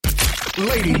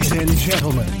Ladies and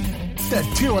gentlemen, the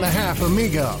 2.5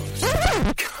 Amigos.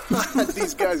 God,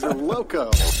 these guys are loco.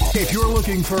 If you're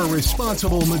looking for a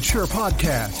responsible, mature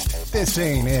podcast, this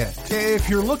ain't it. If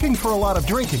you're looking for a lot of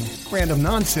drinking, random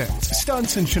nonsense,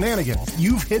 stunts, and shenanigans,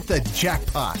 you've hit the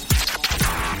jackpot.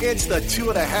 It's the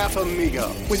 2.5 Amigo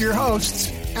with your hosts,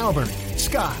 Albert,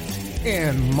 Scott,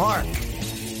 and Mark.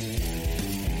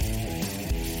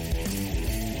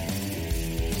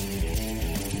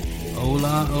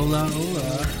 Hola, hola,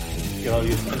 hola.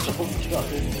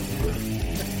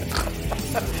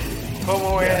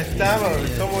 ¿Cómo estamos?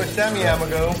 ¿Cómo está mi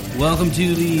amigo? Welcome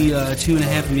to the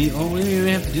 2.5 Amigos. Oh, we don't even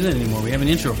have to do that anymore. We have an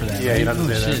intro for that. Yeah, right? you don't have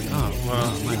to say shit. that. Oh,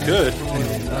 Well, my you bad. could.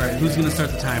 Anyways, all right, who's going to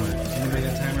start the timer? Anybody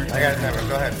got a timer? I got a timer.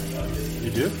 Go ahead. You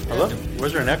do? Hello?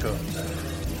 Where's there an echo?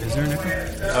 Is there an echo?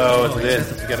 Oh, it's you this.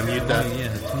 set the- You gotta mute that. Oh,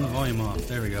 yeah, turn the volume off.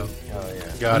 There we go.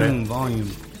 Got Boom, it.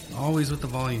 volume. Always with the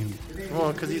volume.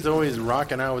 Well, because he's always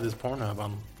rocking out with his Pornhub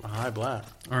on a high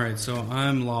blast. All right, so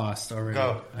I'm lost already.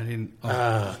 Go. I didn't.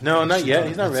 No, not yet.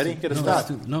 He's not ready. Gotta No,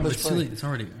 stop. it's Push too play. late. It's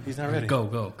already. He's not ready.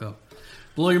 Go.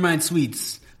 Blow Your Mind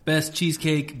Sweets. Best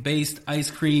cheesecake-based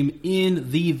ice cream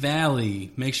in the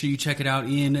Valley. Make sure you check it out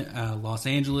in Los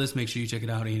Angeles. Make sure you check it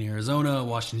out in Arizona,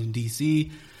 Washington,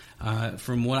 D.C.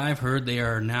 From what I've heard, they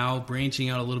are now branching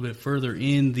out a little bit further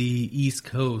in the East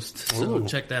Coast. So Ooh.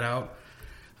 check that out.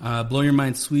 Blow Your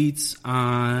Mind Sweets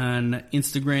on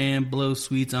Instagram. Blow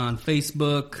Sweets on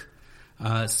Facebook.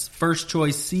 First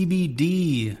Choice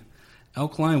CBD.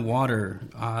 Alkaline water.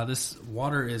 This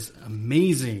water is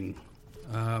amazing.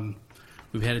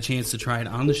 We've had a chance to try it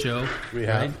on the show. We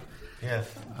have. Yes.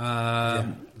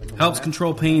 Helps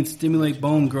control pain, stimulate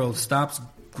bone growth, stops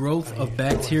growth of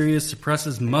bacteria,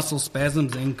 suppresses muscle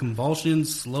spasms and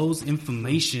convulsions, slows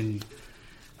inflammation.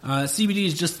 CBD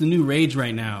is just the new rage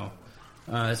right now.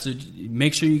 So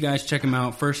make sure you guys check them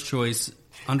out. First Choice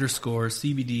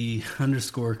 _CBD_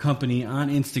 company on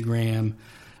Instagram.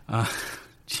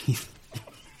 Jeez.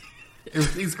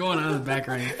 Everything's going on in the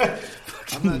background.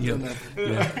 I'm not doing that.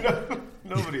 Yeah.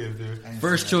 Nobody is there.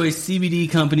 First Choice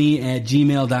CBD Company at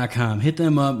gmail.com. Hit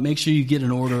them up. Make sure you get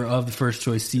an order of the First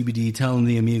Choice CBD. Tell them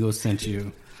the Amigos sent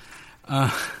you.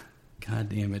 God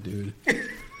damn it, dude.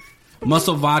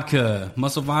 Muscle Vodka.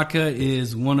 Muscle Vodka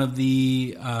is one of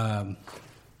the...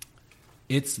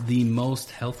 it's the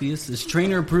most healthiest. It's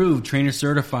trainer approved, trainer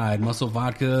certified. Muscle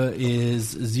Vodka is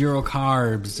 0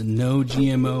 carbs, no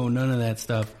GMO, none of that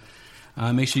stuff.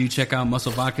 Make sure you check out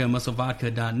Muscle Vodka,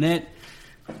 musclevodka.net.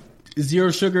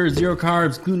 0 sugar, 0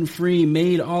 carbs, gluten-free,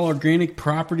 made all organic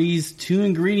properties, 2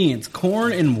 ingredients,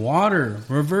 corn and water,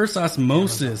 reverse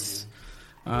osmosis.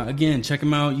 Again, check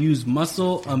them out. Use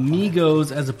Muscle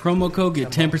Amigos as a promo code. Get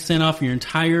 10% off your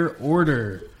entire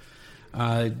order.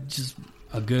 Just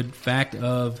a good fact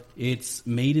of it's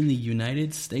made in the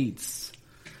United States.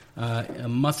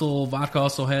 Muscle Vodka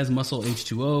also has Muscle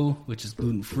H2O, which is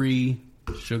gluten-free,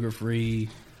 sugar-free,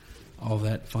 all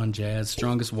that fun jazz.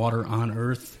 Strongest water on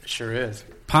earth. Sure is.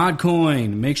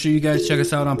 Podcoin. Make sure you guys check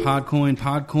us out on Podcoin.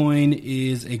 Podcoin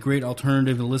is a great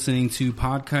alternative to listening to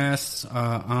podcasts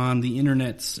on the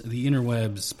internets, the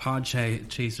interwebs,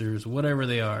 chasers, whatever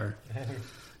they are.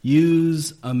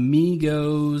 Use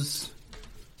Amigos.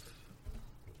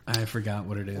 I forgot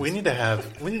what it is. We need to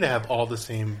have all the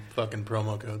same fucking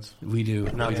promo codes. We do.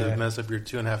 Not to mess up your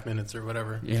 2.5 minutes or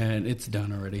whatever. Yeah, and it's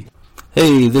done already.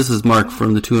 Hey, this is Mark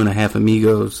from the 2.5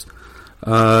 Amigos.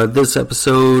 This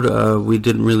episode, we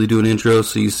didn't really do an intro,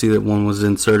 so you see that one was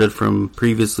inserted from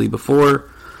previously before.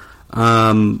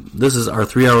 This is our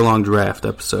 3-hour-long draft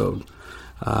episode.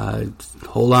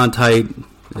 Hold on tight.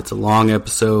 It's a long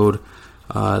episode.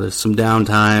 There's some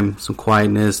downtime, some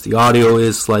quietness. The audio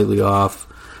is slightly off.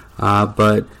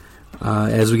 But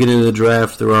as we get into the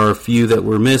draft, there are a few that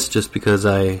were missed just because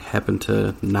I happened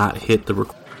to not hit the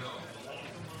record.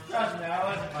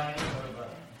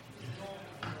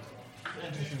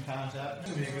 Interesting concept.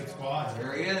 This would be a good squad.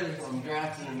 There he is. I'm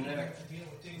drafting him next. Dealing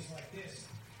with things like this.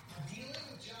 Dealing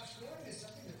with Josh Gordon is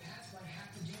something the Pats might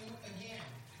have to do again.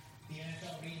 The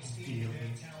NFL reinstated a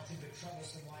very talented but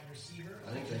troublesome wide receiver. I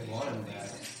think they want him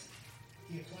back.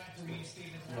 He applied for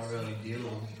reinstatement Not last really week. dealing.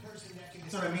 The only person that can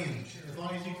That's what I mean. As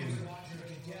long as you can. Roger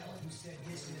Goodell, who said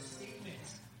this in a statement.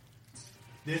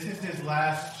 This is his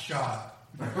last shot.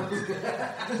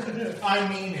 I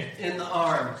mean it. In the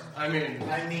arm. I mean in the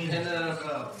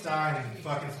NFL. Sign,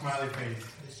 fucking smiley face.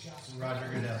 Roger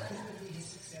Goodell.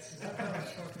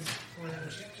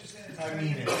 I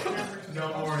mean it. No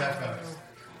more FFs.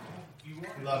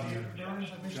 Love you,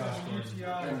 Josh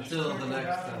Gordon. Until the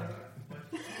next time.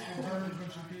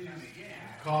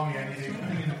 Call me.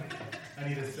 I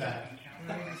need a set.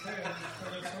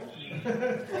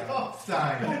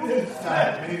 Sign.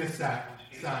 I need a sack.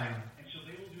 Sign.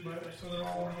 So they're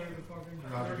all on the way to the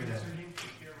fucking. Roger Goodell.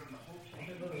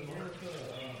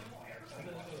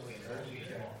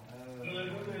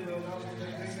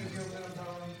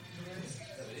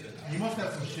 You must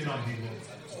have some shit on people.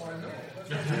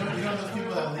 You know those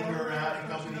people that linger around in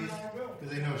companies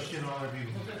because they know shit on other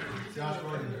people. Josh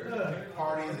Gordon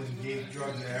parties and gave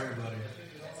drugs to everybody.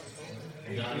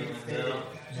 Johnny Manziel.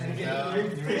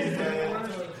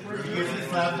 He gets his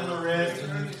slap on the wrist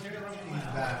and he's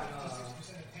back.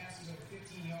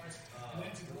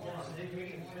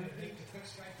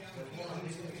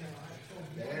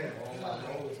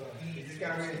 You just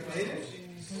got ready to finish.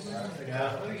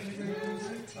 Yeah.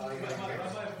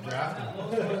 Drafted. I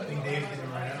think Dave's getting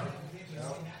him right now.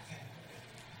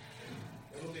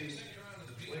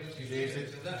 Jason.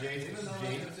 I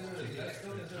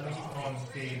keep calling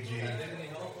Dave Jave.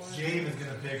 Jave is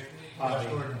going to pick Josh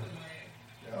Gordon.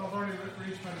 I've already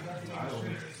reached my deductible.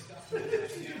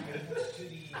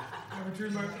 Ever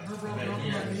treated her brother up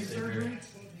with my knee surgery?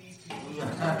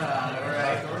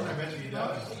 Alright. Gordon, I bet you he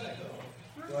does.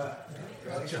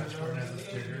 Josh Gordon has a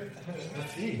sticker.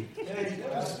 Let's see.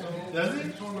 Does he?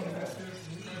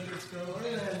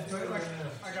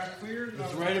 I got cleared.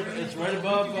 It's right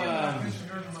above.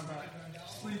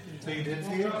 So you did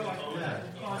see it? Yeah.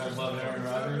 Above Aaron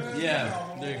Rodgers.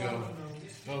 Yeah, there you go.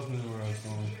 That was where I was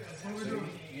going. What are we doing?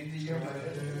 We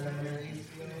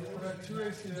got 2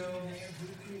 ACLs.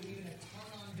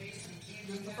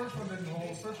 The first one didn't hold.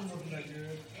 The first one wasn't that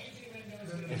good.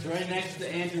 It's right next to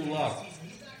Andrew Luck.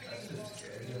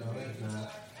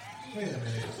 Wait a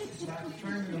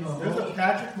minute. There's a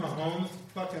Patrick Mahomes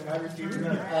fucking wide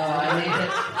receiver.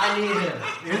 I need him.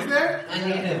 Is there? I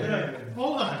need him.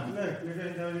 Hold on. Look, you're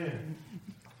going down here.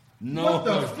 No. What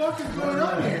the fuck is going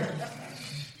on here?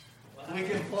 We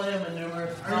can play him in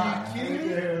numerous Are spots. you kidding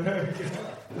me?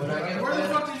 When I get Where the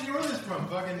 50 fuck did you order this from?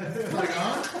 Fucking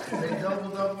Saigon? They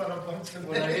doubled up on a bunch of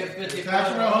when I get 50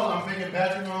 Patrick Mahomes. points. I'm picking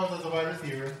Patrick Mahomes as a wide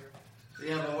receiver.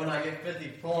 Yeah, but when I get 50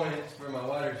 points for my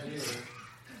wide receiver.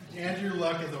 Andrew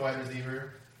Luck is a wide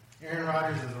receiver. Aaron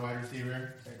Rodgers is a wide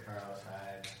receiver. Carlos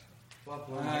Hyde. Fuck,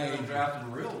 when I drafted a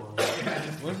real one.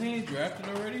 Wasn't he drafted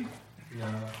already? No.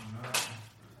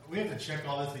 We have to check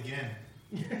all this again.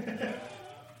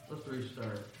 Let's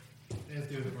restart. Let's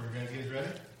do it for you guys. You guys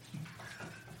ready?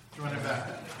 Let's run it back.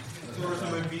 Let's order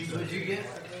some Ibiza. What'd you get?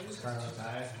 Carlos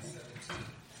Hyde.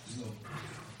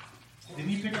 Didn't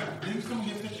he pick up? Didn't someone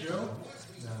get Fitzgerald?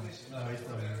 No. No, he's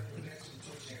still there.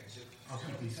 I'll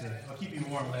keep you safe. I'll keep you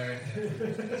warm, Larry.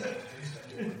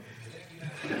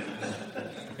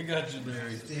 I got you,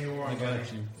 Larry. Stay warm, I got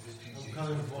buddy. you. I'm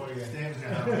coming for you. Stay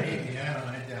now. Maybe. I don't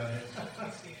know. I doubt it.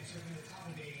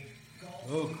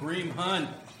 Oh, Kareem Hunt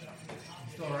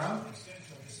Still around?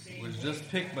 was just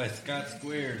picked by Scott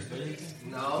Squares.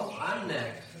 No, I'm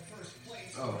next.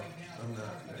 Oh, I'm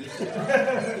not. You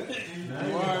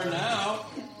are now.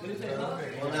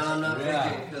 Well, now I'm not Yeah.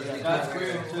 picking because Scott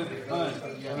Squares took Hunt.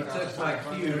 he took my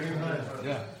cue.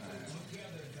 Yeah.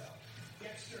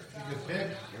 Good pick.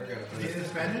 Is he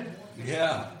suspended?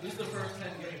 Yeah. This is the first 10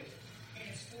 games.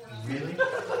 Really?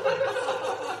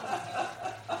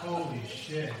 Holy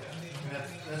shit.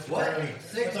 That's What? barely.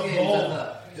 6 That's a games. bold.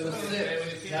 It was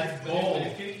 6. That's bold.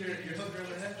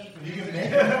 You can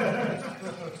make it.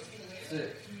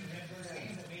 6.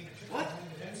 What?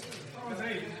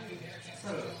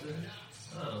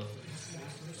 Oh.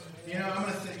 You know, I'm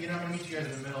gonna say, I'm gonna meet you guys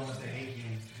in the middle and say 8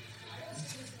 games.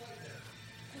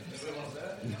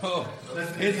 No.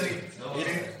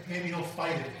 Maybe he'll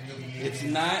fight it. And he'll be 8 It's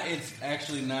games. not. It's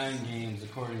actually 9 games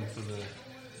according to the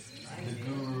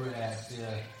Guru Act.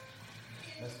 Yeah.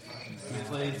 He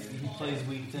plays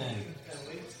week 10.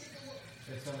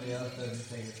 If somebody else doesn't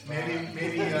think it's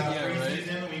Maybe Yeah, right.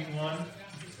 preseason, week 1,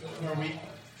 or week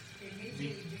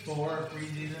 4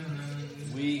 preseason, and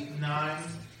then Week 9.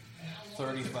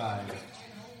 35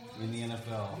 in the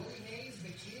NFL.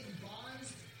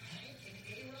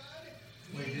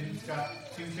 Wait, didn't Scott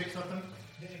 2 pick something?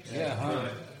 Yeah,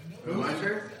 Hunt. Who?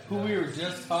 Who we were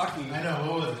just talking. I know.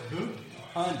 What was it? Who?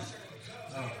 Hunt.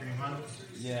 Oh, Kareem Hunt.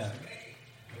 Yeah.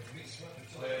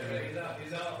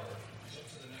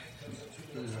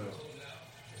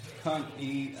 Hunt. I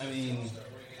mean,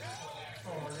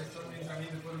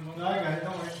 No, I got it.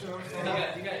 Don't worry.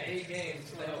 You got 8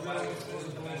 games.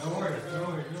 Don't worry.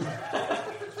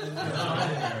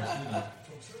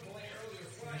 You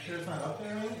sure it's not up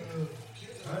there? Really?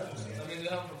 I mean,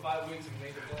 they're up for 5 weeks and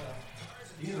make the playoffs.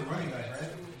 He's a running back, right?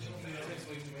 6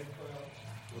 weeks and make the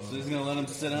playoffs. so he's gonna let him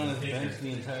sit on his bench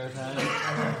the entire time.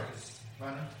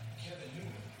 Fine.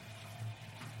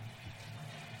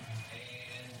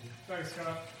 Thanks,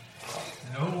 Scott.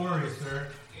 No worries, sir.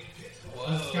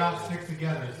 Let Scott stick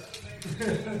together.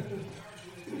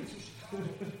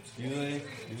 Do they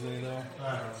though?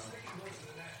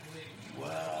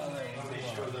 Wow,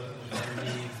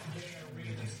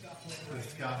 The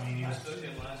Scott meeting.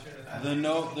 the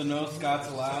no Scots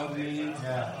allowed meeting.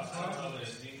 Yeah.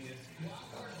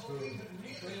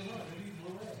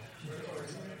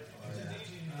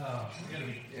 Oh, we gotta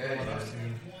be And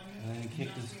then he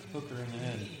kicked his hooker in the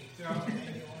head.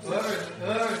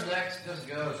 Whoever's next, just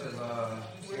go, because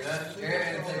you're not going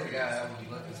to take the guy out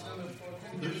and let this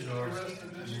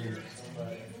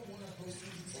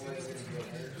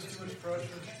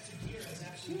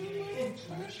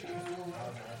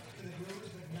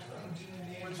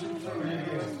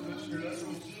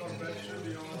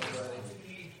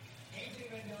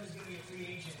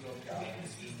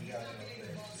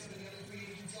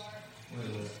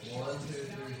One, two,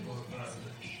 three, four, five.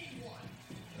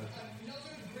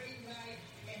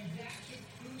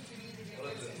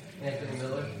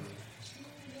 Anthony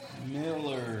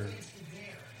Miller.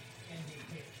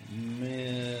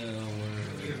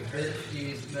 Bitch,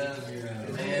 he's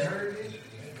been man.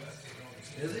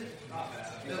 Is he?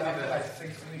 He'll be back.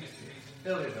 6 weeks.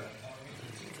 He'll be back.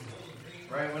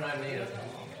 Right when I need him.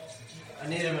 I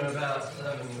need him in about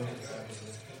 7 weeks.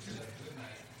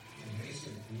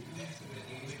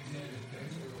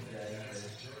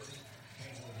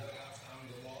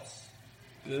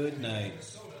 Good night.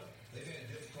 They've had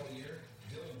a difficult year.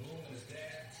 Dylan Bloom and his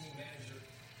dad, team manager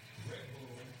Greg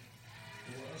Bloom,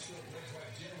 who were unsure if Greg's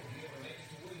wife Jen would be able to make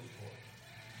it to Williamsport.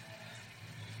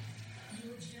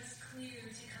 You were just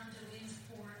cleared to come to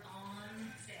Williamsport on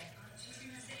Saturday. She's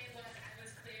going to say what I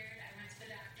was cleared. I went to the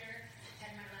doctor,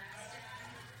 had my labs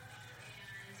done,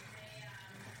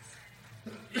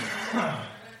 and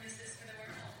they witness this for the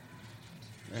world.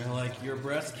 They're like, your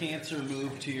breast cancer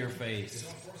moved to your face.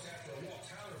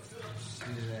 To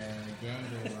the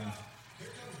dangle one.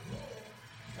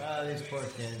 Oh, these poor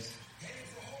kids.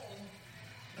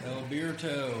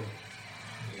 Alberto.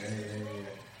 Yeah.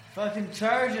 Fucking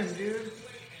charge him, dude.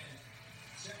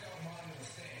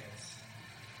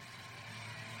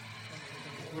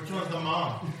 Which one's the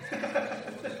mom?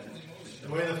 The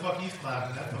way the fuck he's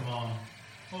clapping, that's the mom.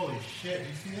 Holy shit,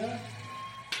 you see that?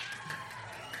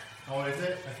 Oh, is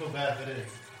it? I feel bad if it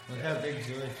is. Look how big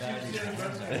Julie Fatty's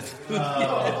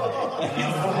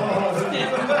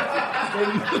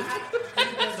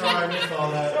Sorry, I missed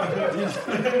all that.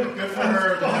 Good for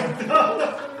her, though.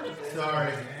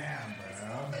 Sorry. Damn,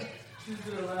 bro. She's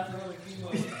gonna laugh at all the chemo.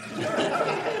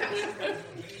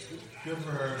 Good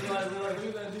for her. Like, look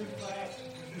at that dude clap.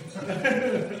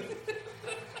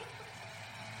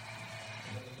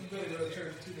 I'm gonna go to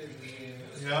church 2 days a week.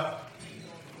 Yep.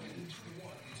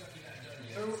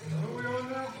 Who are we on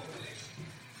now?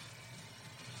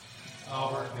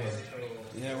 Albert Bay.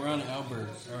 Yeah, we're on Albert.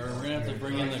 Or we're going to have to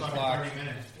bring in the Like clock. 30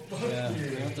 minutes. Yeah, we're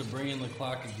going to have to bring in the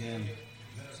clock again.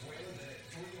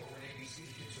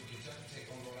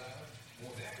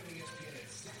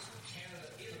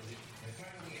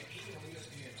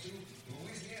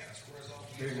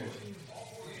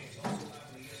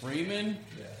 Freeman?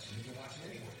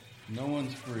 No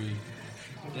one's free.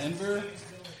 Denver?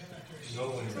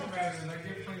 It's not bad, and I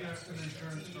get free an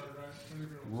insurance card, right? So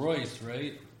Royce,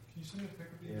 right? Can you send me a pic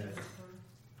of the insurance card?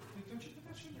 Hey, don't you put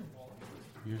that shit in your wallet?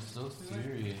 You're so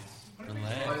serious.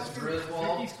 Relax. Royce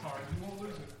Griswold. Vicky's card, you won't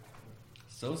lose it.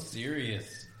 So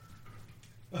serious.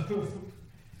 Did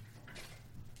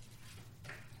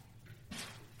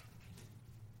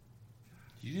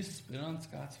you just spit on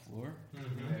Scott's floor? Of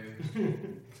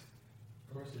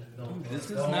course it is. Don't, This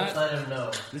is don't not- let him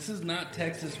know. This is not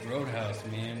Texas Roadhouse,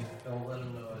 man. Don't let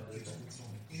him know I did that.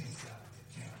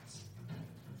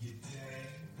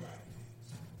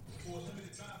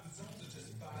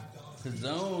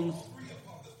 Pizzones.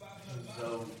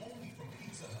 So,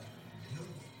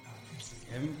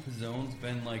 Haven't Pizzones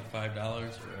been like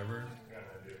 $5 forever?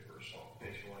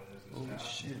 Holy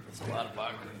shit, that's a lot of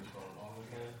vodka.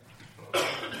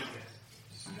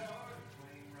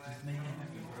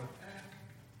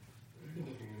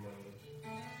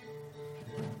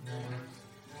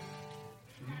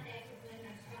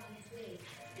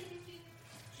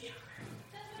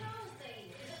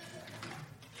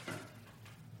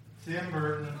 Tim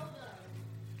Burton.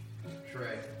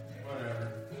 Shrek.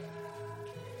 Whatever.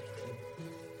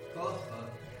 Close, bud.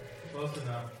 Close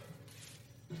enough.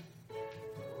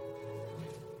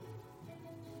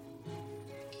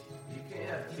 You can't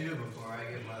have two before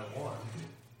I get my one.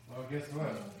 Well, guess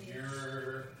what?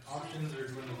 Your options are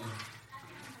dwindling.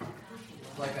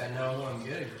 It's like I know who I'm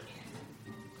getting.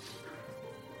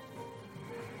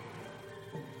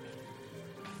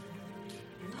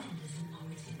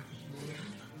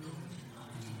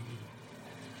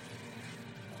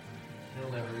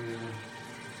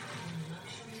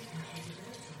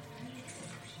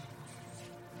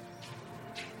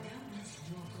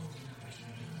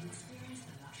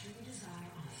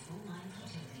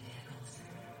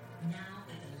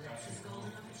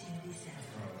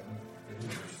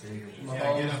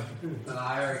 Get him.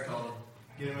 I already called him.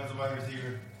 Get him as a wide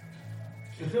receiver.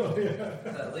 It's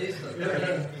at least a 30.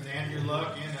 There's Andrew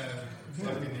Luck and a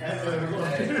fucking.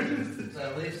 It's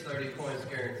at least 30 points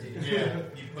guaranteed. Yeah,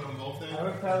 you put them both in. I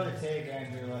would probably take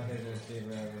Andrew Luck as a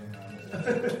receiver over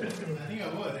Ronald. I think I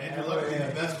would. Andrew Luck would be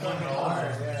the best one in all of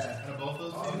them. Yeah. Out of both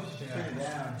those teams. Put it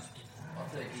down. I'll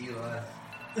take Eli.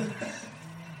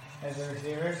 As a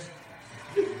receiver?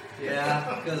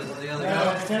 Yeah, because the other No,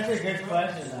 guy. it's such a good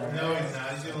question, though. No, he's not.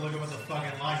 He's gonna look up at the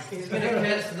fucking line. He's gonna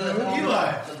catch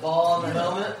Eli. the ball on the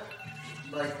helmet,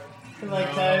 like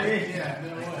Tyree. Yeah,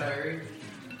 no like way. Tyree.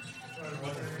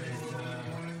 What's his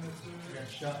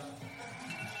face? Shot.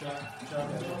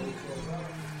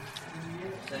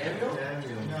 Samuel?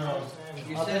 No.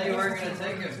 You said you weren't gonna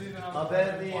take him. I'll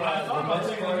bet the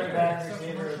best quarterback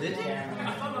receiver would be Did you? Cameron. I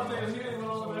thought they was hitting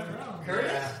all the way around.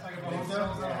 Curtis? Like if I was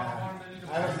how long they need to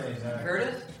I would say so.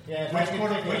 Curtis? Yeah, if I could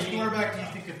pick Which any- quarterback do you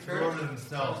think could throw to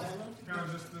themselves? kind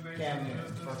of just the nature Cam of the Newton.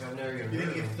 business. Fuck, I've never You even think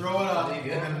heard you of can him. throw it up Is he and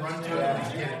good? then run to it Yeah.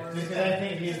 and get it? Just 'cause I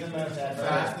think he's the most athletic.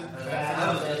 Fast.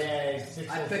 I was just- Yeah, he's 6'6".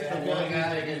 I picked the feel one like guy he's I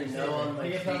a didn't good know on receiver. my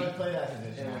He could probably sheet. play that And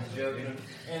position. was joking.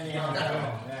 In the NFL,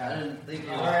 I yeah. didn't think he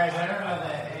was. Whereas I don't know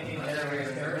that any I never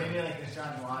even heard of maybe like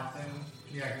Deshaun Watson.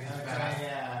 Yeah, because he's Okay, fast.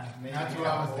 yeah. Maybe That's what I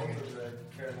was thinking.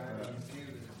 Yeah.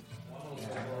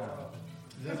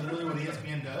 Is that literally what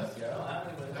ESPN does? I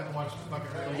haven't watched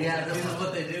fucking real. Yeah, this is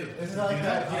what they do. This is like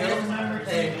that. Do you Yeah. remember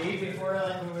TV before,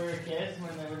 like when we were kids,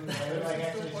 when they would like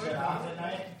actually shut off at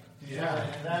night? Yeah.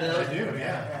 They'll- I do,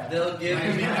 yeah. They'll give Like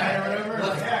you midnight or whatever?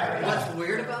 What's, what's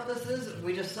weird about this is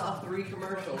we just saw 3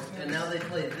 commercials and now they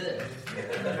play this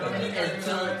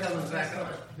until it comes back on.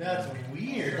 That's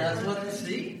weird. That's what they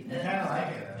see. I kind of like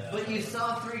it. Though. But you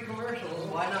saw 3 commercials.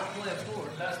 Why not play a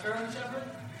 4th? That's Sterling Shepard?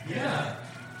 Yeah.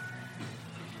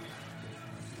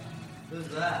 Who's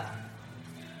that?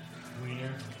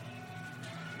 Wiener.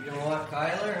 You don't want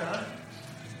Kyler, huh?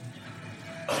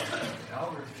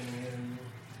 Albert's gonna get him.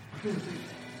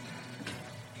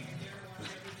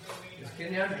 Is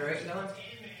Kenyon Drake done?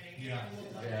 Yeah.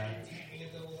 Yeah.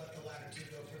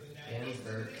 And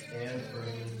Burke, and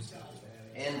Freeman,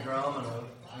 and Dromino.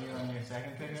 Are you on your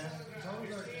second pick now?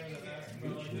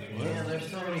 Man, there's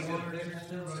so many good pickers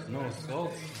still. No,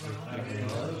 Schultz.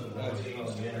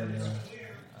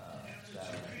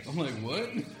 I'm like, what?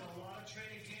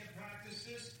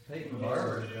 Peyton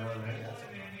Barber's gone, right?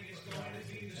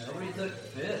 Nobody took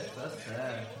 5th. That's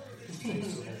sad.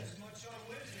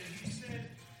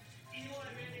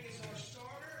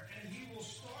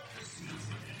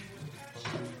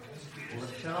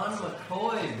 LaShawn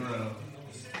McCoy, bro.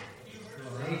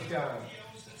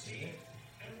 Nation.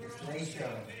 Nation.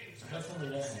 That's only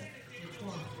that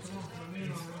one.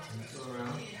 Still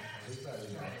around.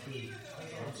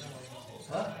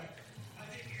 Huh?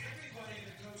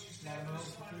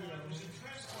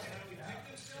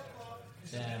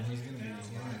 Damn, he's gonna be.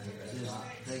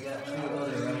 They got 2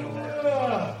 other running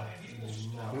backs.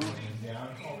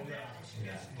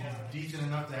 Decent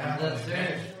enough to have. That's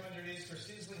it.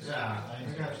 Yeah,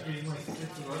 I got he's like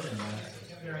 50 running backs.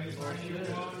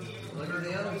 Look at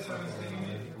the other side.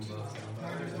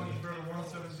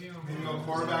 Maybe go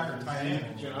quarterback or tight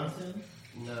end. Johnson.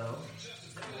 No.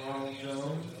 Long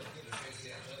Jones.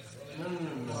 No.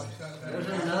 There's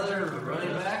another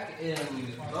running back in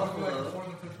Buffalo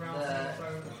that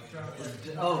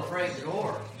is, Frank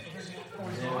Gore.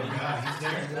 God, he's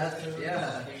there. That's,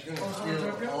 yeah, he's going to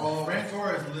steal all. Frank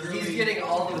Gore is literally. He's getting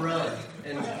all the run.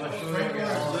 And Frank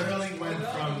Gore literally went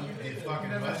from a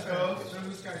fucking West Coast There's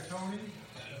this guy, Tony.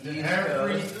 to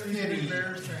every city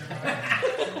to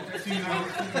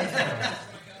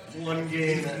one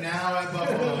game. He's now at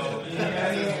Buffalo.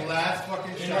 That's his last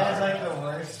fucking He shot. has like the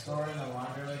worst score in the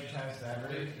Wander League test ever.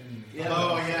 Yeah.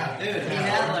 Oh, yeah. Dude, he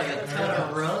had like a ton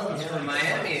of runs for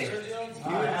Miami. He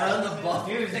would run the ball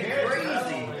He was like good, crazy.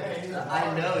 yeah, he was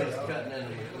I know he's cutting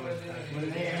into it. When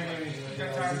they interviewed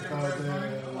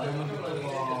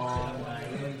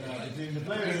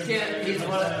You can't. He's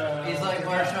like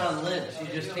Marshawn Lynch. You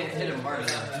just can't hit him hard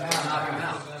enough to knock him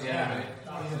out. Yeah,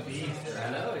 he's a beast. I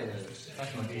know he is. I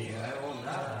won't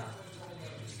die.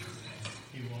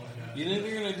 You think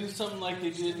they're gonna do something like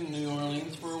they did in New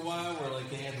Orleans for a while, where like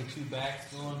they had the 2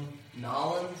 backs going?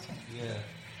 Nollins? Yeah.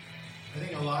 I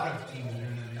think a lot of teams are going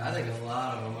to do that. I think a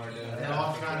lot of them are doing They're that.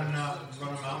 all trying to not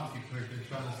run them out too quick. They're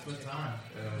trying to split time.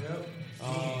 Yep.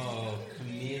 Oh,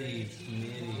 committee.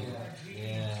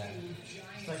 Yeah.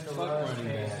 It's like the Fuck lowest running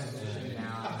paid backs, position man.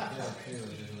 now. I feel too,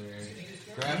 which is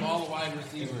weird. Grab all the wide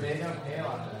receivers. They don't pay a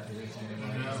lot for that position I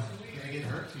anymore. know. They get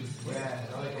hurt too quick. Yeah,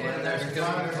 it's like And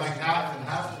There's like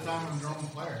half the time I'm a normal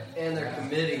player. And their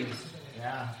committees.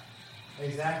 yeah.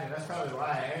 Exactly. That's probably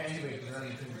why. Anybody can run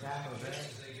between tackles, right?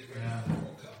 Yeah.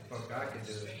 Fuck, I could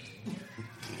do it.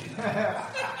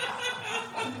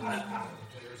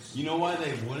 You know why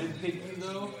they wouldn't pick you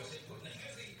though?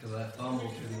 Because I fumble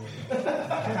too much.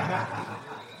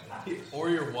 Or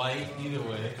you're white, either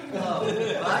way. Oh,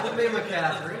 well, I can be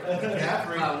McCaffrey.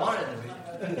 If I wanted to be.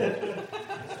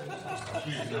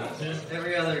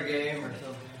 Every other game or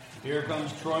something. Here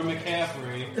comes Troy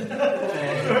McCaffrey.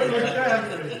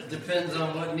 Depends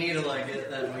on what needle I get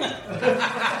that week.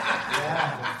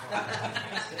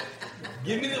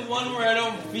 Give me the one where I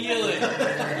don't feel it.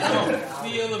 I don't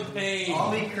feel the pain.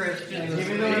 I'll be Christian. Give me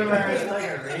the one where it's like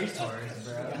a racehorse,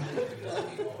 bro.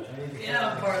 Yeah,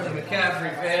 I'm part of the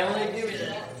McCaffrey family. Give me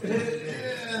that.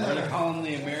 I'm going to call him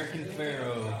the American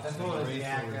Pharaoh. That's one of the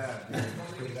yak up.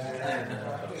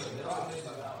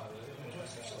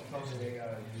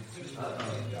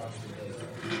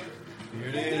 Here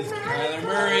it is. Kyler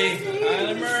Murray.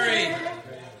 Kyler Murray.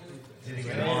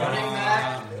 Running back.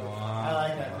 I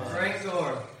like that pick. Frank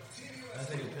Gore. That's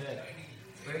a good pick.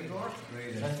 Frank Gore?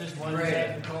 That's just one Braden. set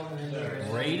and Coleman in there.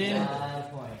 Braden? 5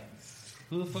 points.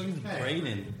 Who the fuck is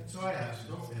Braden? That's what I asked.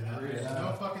 Don't say that. There's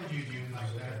no fucking Juju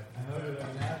like that. I heard it on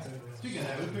that. Speaking of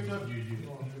that, who picked up Juju?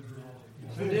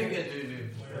 Who did get Juju?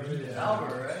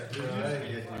 Albert, right?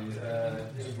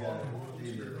 His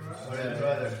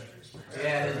brother.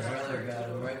 Yeah, his brother got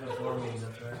him right before me.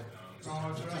 That's right.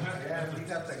 Yeah, we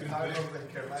got the Cardinals and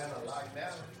Carolina locked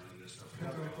down.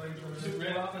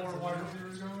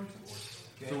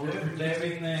 So we're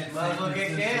predicting that Might as well get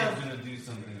San Cam. Francisco's going to do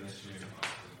something this year.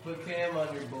 Put Cam on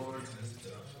your board.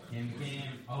 Cam.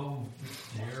 Oh,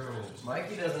 Fitzgerald.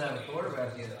 Mikey doesn't have a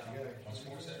quarterback yet.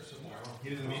 He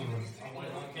doesn't mean one.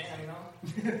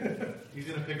 He's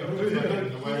gonna pick up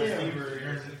the wide receiver,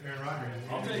 Aaron Rodgers.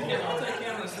 I'll take him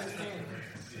at 16.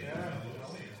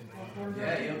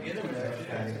 Yeah, you'll get him there.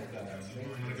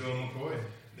 I'm gonna go McCoy.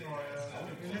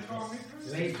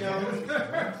 Late Jones.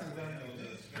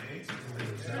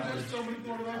 There's so many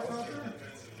quarterbacks out there.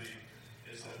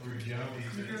 Or Jones.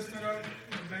 You just said I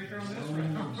bank on this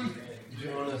round.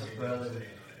 Jonas, brother.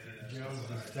 Jones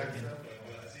the second.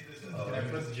 Can I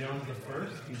put Jones the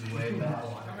first? He's way bad.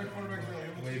 How many quarterbacks are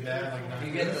there? Way bad, like If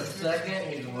you get the second,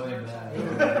 he's way bad.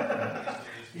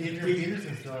 Adrian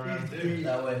Peterson's still around too.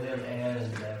 That way him and his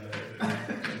dad.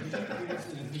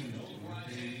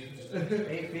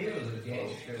 AP was a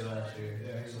gangster last year.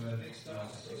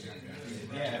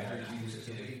 Yeah, after he was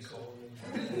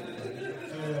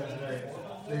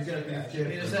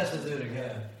He just has to do it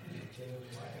again.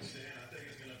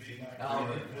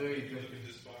 Albert, who are you picking?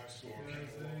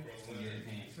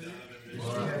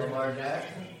 Lamar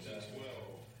Jackson?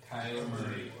 Kyler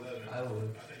Murray. I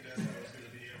would.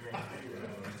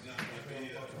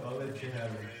 I'll let you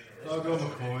have it. I'll go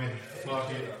McCoy. Fuck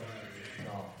it.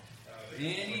 And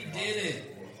he did it.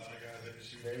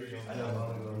 I know who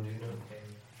I'm going to do.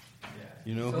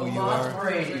 You know So who you Moss are?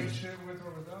 Brady. Shit with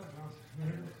or without Johnson.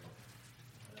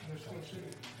 They're still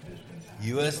shooting.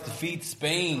 U.S. defeats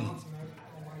Spain.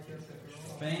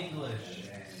 Spanglish.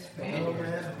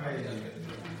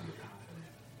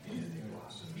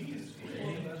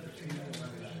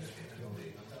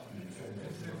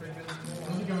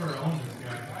 Who's going to own this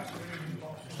guy?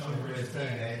 Something really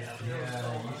saying.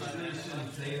 Yeah, you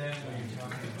shouldn't say that when you're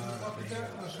talking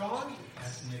about Sean?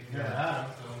 ethnic. Yeah.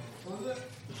 What was it?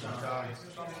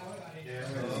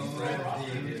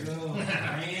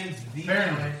 Rams defense.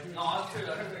 Apparently. No, I'll trade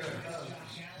that.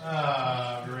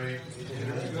 Great.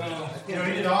 Go. You know,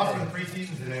 he did awesome in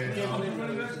preseason today. They have a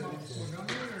running back,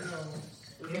 Montgomery, or no?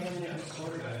 They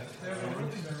have a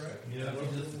rookie there, right? Yeah, we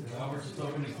just Robert just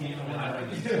opened a can of wine.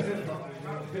 Montgomery,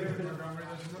 there's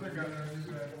another guy there who's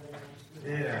bad.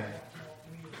 Yeah.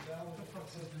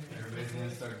 Everybody's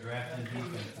gonna start drafting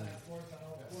defenses.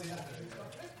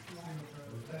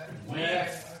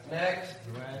 Next.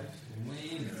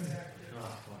 Wings.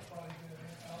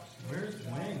 Where's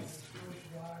Wings?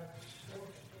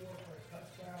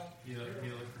 He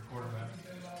looked for quarterback.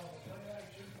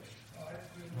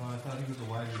 No, I thought he was a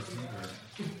wide receiver.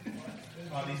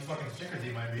 Oh, these fucking stickers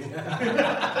he might be.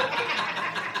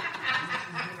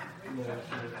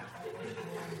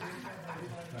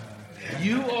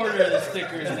 You order the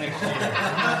stickers next year.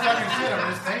 I'm not talking shit, I'm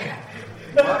just saying.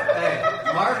 Hey,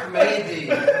 Mark made these.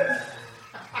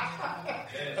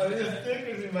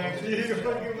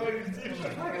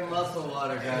 Fucking muscle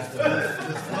water guys. This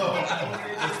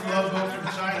love goes from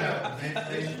China.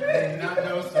 They do not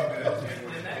know so good.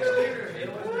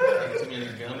 Too many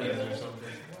gummies or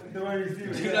something.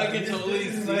 Dude, I can totally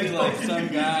see like some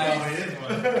guy. Oh, he is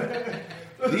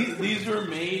one. These were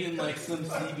made in like some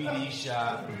CBD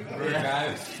shop where a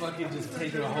guy was fucking just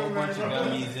taking a whole bunch of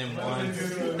gummies in once.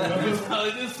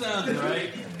 This sounds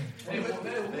right.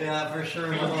 Yeah, for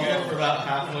sure. It was good for about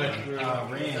halfway through.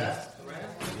 Rams.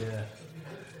 Yeah.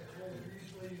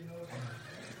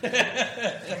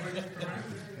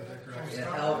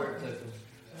 Yeah, Albert took them.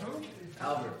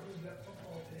 Albert.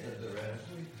 Is the Rams.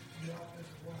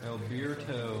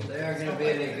 Alberto. They aren't going to be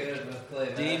any good with Clay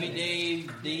Matthews.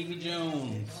 Davy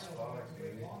Jones.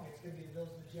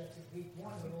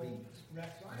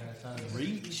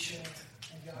 Reach.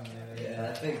 Yeah,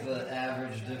 I think the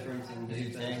average difference in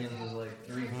defense is like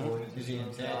 3 points.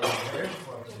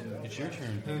 It's your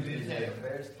turn. Who did you take?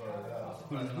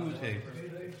 Who take?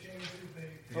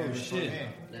 Oh shit.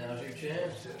 Now's your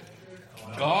chance.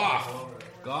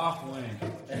 Golf win.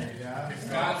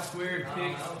 Scott squared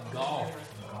picks golf.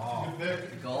 Good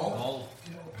pick. Golf?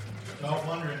 Golf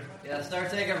 100. Yeah, start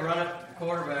taking run up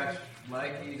quarterbacks.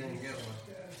 Mikey didn't get one.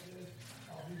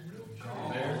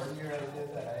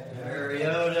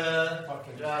 Mariota,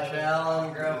 Josh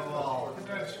Allen, grab a ball. Is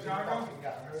that Chicago?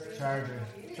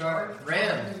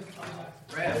 Rams.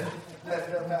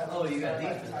 Oh, you got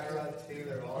defense.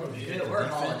 Oh shit, we're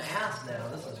hauling ass now.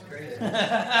 This is crazy. The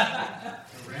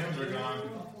Rams are gone.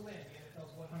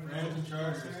 Rams and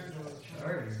Chargers.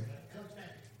 Chargers.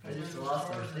 I just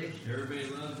lost our station. Everybody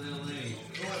loves LA.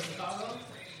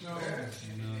 No.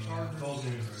 I told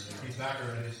you he's back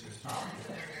already.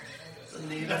 The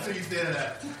needle. That's what you say to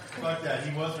that. Fuck that.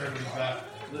 He was hurt, but he's back.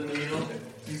 The needle.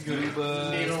 He's good.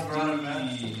 Needle brought him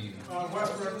back.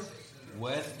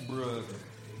 Westbrook.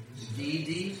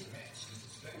 DD.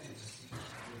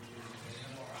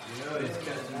 You know he's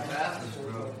catching passes,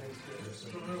 bro.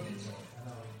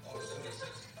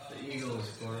 The Eagles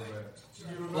quarterback.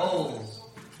 Bowles.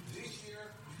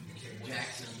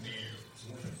 Jacksonville.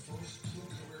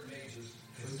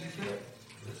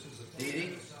 DD?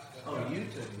 Oh, you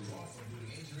took him.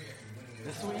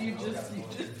 That's what you just.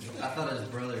 I thought his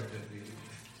brother took me.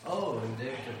 Oh, and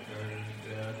Dave took Chargers.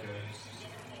 Yeah, okay.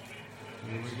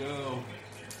 Here we go.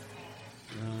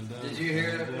 Did you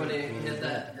hear when he hit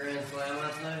that grand slam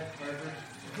last night, Harper?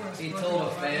 He told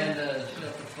a fan to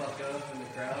shut the fuck up in the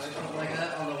crowd or something like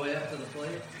that on the way up to the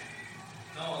plate.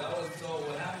 No, that was so.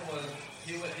 What happened was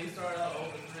he started out 0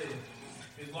 for 3.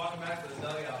 He's walking back to the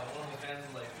dugout. One of the fans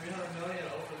was like, 300 million,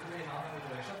 0 for 3. How come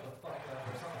he's like, shut the fuck up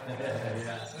or something like that.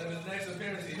 Yeah. And then his next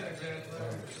appearance, he hit a grand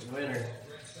slam. Winner.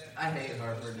 I hate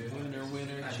Harper, dude. Winner,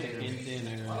 I hate chicken him.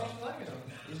 dinner. I don't like him.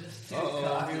 He's just too Uh-oh,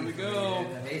 cocky here we for go. me,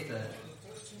 dude. I hate that.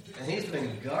 And he's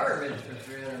been garbage for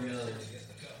 300 million.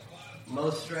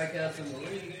 Most strikeouts in the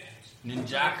league.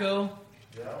 Ninjago?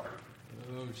 Yeah.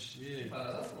 Oh shit.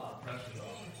 That's a lot of pressure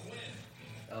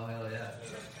though. Oh, hell yeah.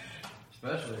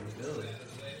 Especially with Billy.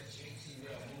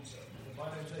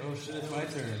 Oh shit, it's my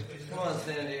turn. Come on,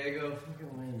 San Diego.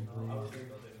 Fucking win, please.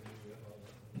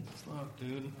 Stop,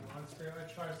 dude. I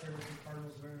try to stay with the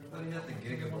Cardinals. How do you have the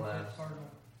Giga Blast?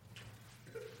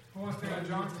 Who wants to stay on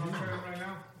Johnson? I'm trading right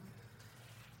now.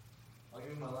 I'll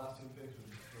give him my last 2 picks.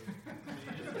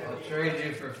 I'll trade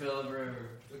you for Philip Rivers.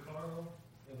 The Cardinal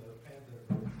and the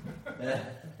Panther.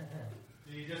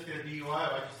 Did you just get a DUI?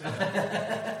 Why'd you say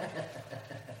that?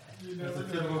 That's a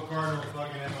typical Cardinal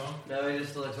fucking MO. No, he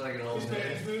just looks like an old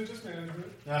man. Just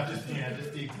management. No, just the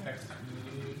exact.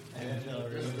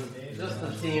 Just the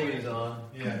team he's on.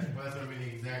 Yeah, well, that's what I mean. The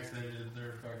exact same.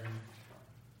 They're fucking.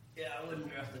 Yeah, I wouldn't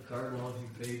draft the Cardinal if you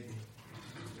paid me.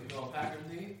 You going Packers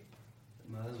D?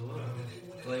 Might as well.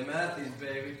 Clay Matthews,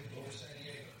 baby.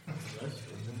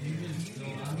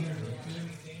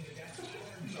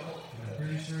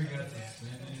 Pretty sure he got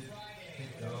suspended,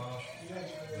 kicked off.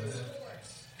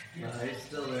 Nah, he's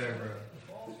still there, bro.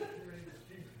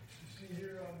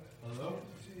 Hello?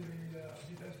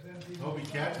 Hope he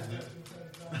catches it.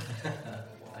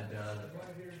 I doubt it.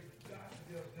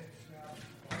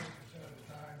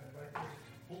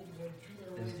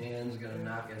 His hand's gonna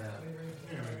knock it out.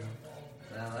 There we go.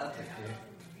 Now that's a kick.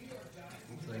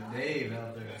 Looks like Dave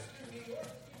out there.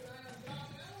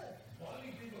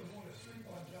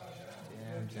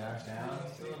 Yeah, Josh Allen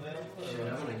still available? Shit,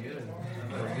 I'm gonna get him.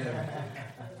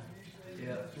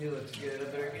 Yeah, he looks good. I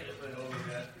better get him.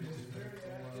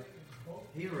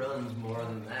 He runs more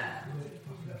than that.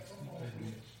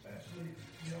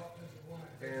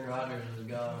 Aaron Rodgers is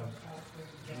gone.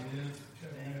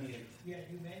 Yeah,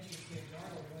 you mentioned Kim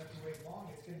Darnold. You don't have to wait long.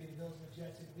 It's going to be the Bills and the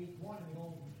Jets in week 1. And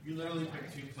we'll You literally pick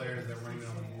 2 players that weren't even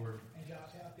on the board. and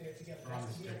Josh out there to get Or on the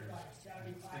past the stickers. It's got to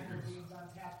be 500 games on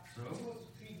tap. So?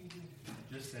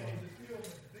 It's Just saying.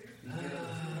 You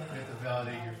have to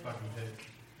validate your fucking pick.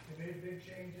 They made big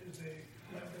changes. They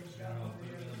let things down. Put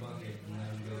it in the bucket and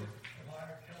let him go.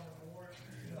 Hire Kellen Moore.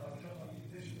 I'm talking about the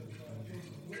addition of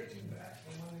Jason Witten back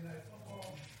from Monday Night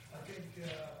Football. I think,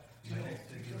 My next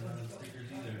pick is not on the stickers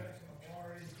either.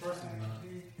 Of course it's not.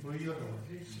 Who are you looking for?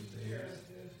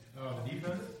 Oh, the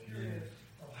defense? Yeah.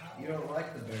 You don't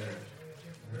like the Bears.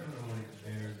 I don't like the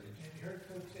Bears. And you heard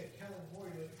Coach say Kellen Moore.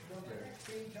 You don't the next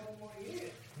team Kellen Moore is.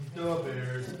 Still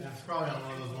Bears. That's probably on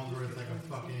one of those ones where it's like a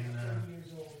fucking,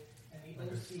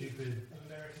 like a stupid,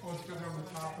 Oh, it's because they're on the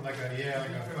top. like a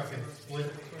fucking split.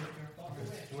 Like a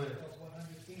split.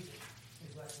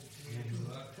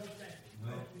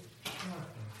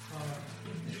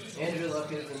 Andrew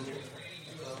Luck is in here.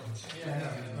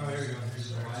 Yeah. Oh, here we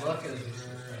go. Luck is.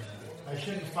 I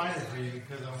shouldn't find it for you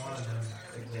because I wanted them.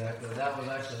 Exactly. That was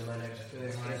actually my next pick.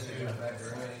 Guess who got back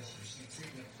around?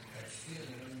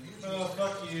 Oh,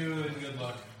 fuck you and good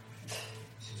luck.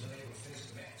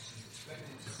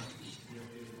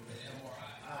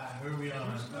 Where are we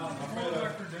on?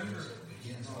 Dr. Denver.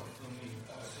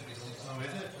 Oh,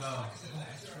 is it? Oh.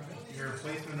 Your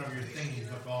replacement of your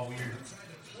thingies look all weird.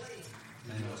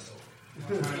 I know.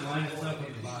 I'm trying to line us up at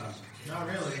the bottom. Not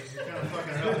really. You're kind of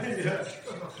fucking up.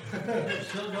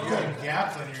 Still You going. got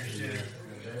gaps on your shit.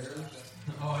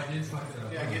 Oh, I did fuck it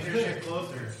up. Yeah, get your shit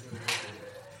closer.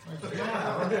 Looks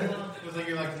like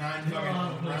you're like 9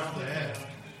 fucking rounds ahead.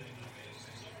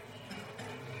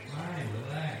 Alright,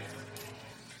 relax.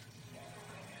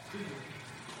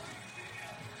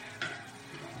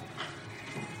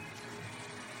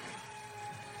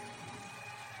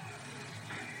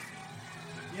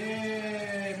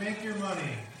 Yay, make your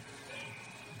money.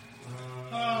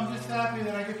 Oh, I'm just happy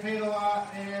that I get paid a lot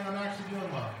and I'm actually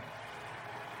doing well.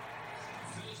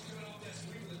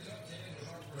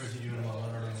 Or is he doing well?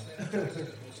 I don't know.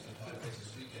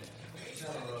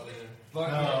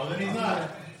 No, then he's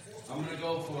not. I'm gonna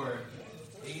go for it.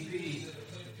 AP.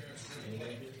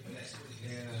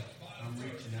 Yeah, I'm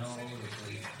reaching all over the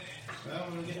place. Well,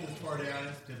 when we get this far down,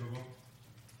 it's typical.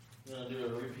 I'm gonna do a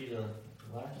repeat of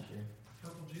last year.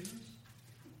 Purple Jesus?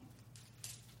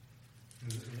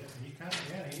 He kind of,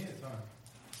 yeah, he is,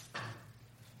 huh?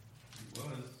 He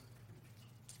was.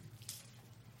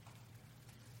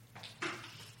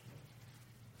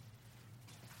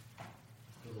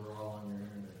 Because we're all on your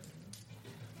internet.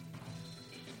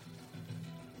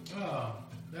 Oh,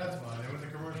 that's why. There was a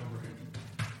commercial break.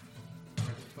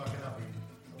 We're just fucking up again.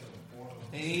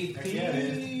 AP. Heck yeah, it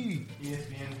is.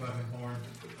 ESPN fucking porn.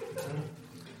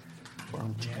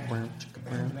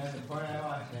 That's the part I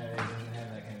watched that it doesn't have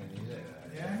that kind of music.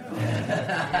 Yeah, I know.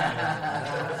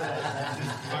 That's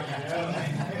just fucking totally.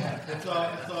 It's all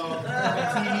the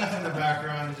TVs in the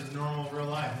background, just normal real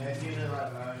life. Yeah, it's usually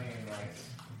like moaning and like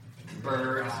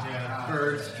Birds. Yeah.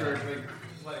 Birds chirping. It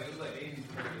was like 80s.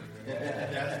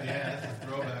 That's a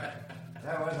throwback.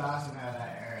 that was awesome how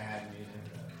that era had music.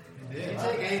 He Did did. you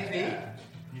take AP?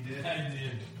 You did. I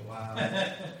did. Wow.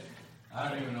 I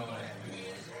don't even know what I can do.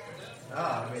 Oh, I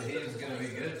mean, he was going to be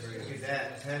good for you.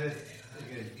 That Pettis,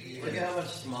 Look at how much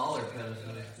smaller Pettis is.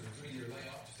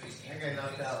 that guy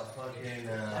knocked out fucking. I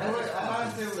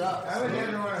would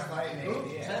never want to fight Nate. Who?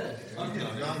 Pettis.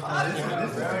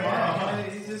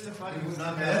 He's just a fucking.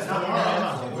 That's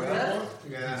Pettis?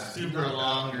 Yeah. Super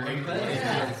long.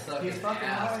 Pettis. He's fucking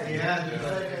hard. Yeah,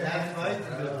 that fight's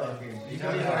good fucking. You know,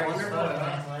 I wonder what.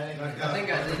 I think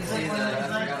I did see that.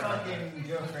 He's I like forgot about fucking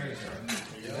Joe Frazier.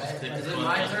 Is it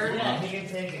my turn? Yeah, he can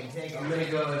take it. Take it. I'm going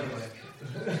to go anyway.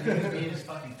 He just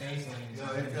fucking face him. No,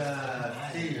 it's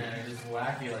Steve. He's just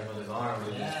wacky like with his arm.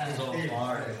 It's Yeah. just so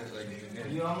far.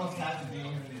 You almost have to be in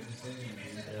the decision.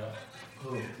 Who?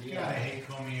 Yeah, I hate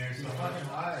Comey ears so He's much. fucking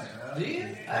hard, bro. Do you?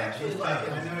 I actually like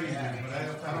I it. know you do, but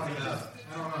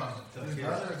I don't know. His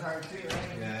brother is hard too,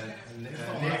 right? Yeah. I just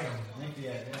don't like him. Nick,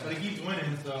 yeah. But he keeps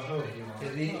winning, so.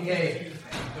 Because hey,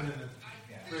 Put it in the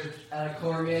fridge. out of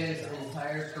Cormier's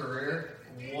entire career,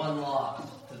 1 loss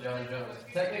to John Jones.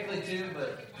 Technically 2, but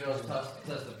Jones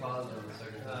tested positive in the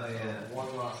second time. Oh, yeah.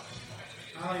 1 loss.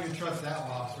 I don't even trust that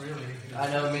loss, really.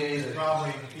 I know, me neither.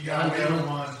 Probably, you got John to wait Jones, him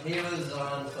on. he was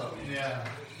on something. Yeah.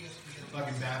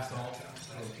 Fucking bath salt.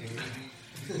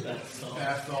 That's so.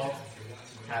 Bath salt.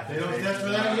 They don't test for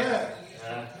that yet.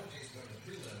 Yeah.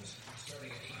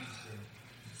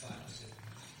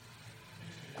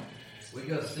 We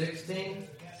go 16.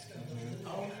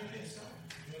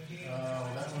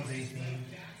 That one's 18.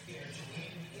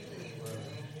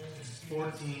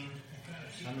 14.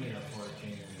 I'm gonna go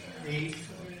 14. 8.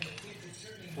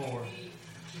 4.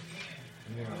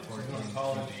 I'm gonna go 14. We're going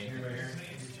college. Here, right here.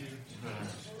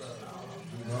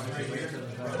 I'm going right here for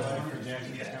the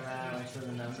projections come out, like for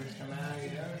the numbers come out, you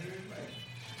know?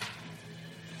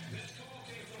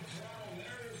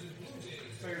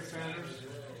 Sanders.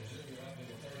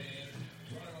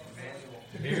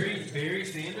 Barry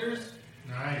Sanders?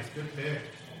 Nice, good pick.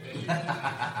 Dude,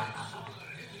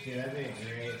 that'd be a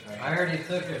great fight. I already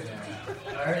took it.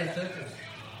 You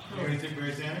already took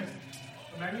Barry Sanders?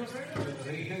 Emmanuel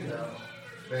Sanders? No.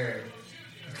 Barry.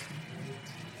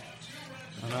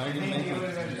 I know, you're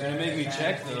gonna make me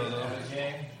check though.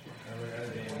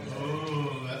 Oh,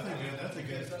 that's a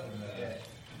good.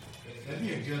 That'd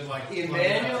be a good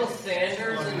Emmanuel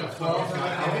Sanders in the 12th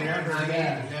round.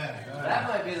 Yeah. That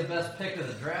might be the best pick of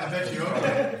the draft. I bet you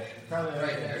OJ. Probably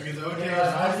Right there. Because OJ,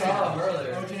 I saw him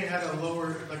earlier. OJ had a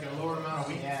lower amount of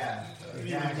weeks. Yeah.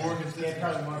 Even more consistent. Yeah,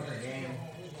 probably more per game.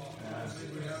 I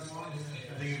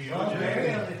think it'd be Well, Barry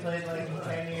OJ. only played like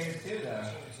 10 years too, though.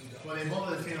 Well, they both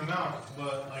had the same amount,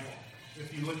 but like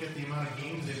if you look at the amount of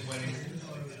games they played,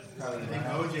 I think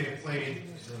OJ played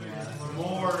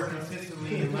more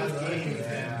consistently in less games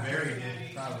than Barry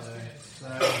did. Probably. So I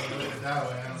would look at it that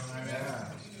way. I don't know. I mean,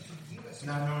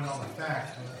 not knowing all the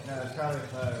facts, but No, it's probably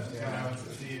close. that's how I would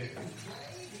see it.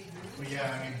 But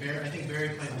yeah, I mean, I think Barry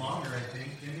played longer. I think,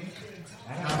 didn't he?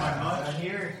 Not by much. He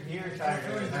retired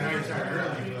early. I know he retired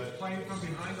early, but Playing from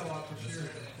behind a lot for sure.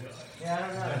 Yeah, I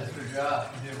don't know. That's for job.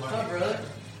 I did What's up, what? brother?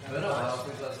 Been a while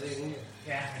since I've seen you.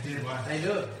 Yeah. I did what? How you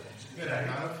doing? Good. I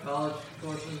got it. College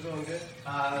courses going good?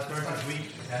 Starts this week.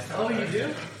 Oh, you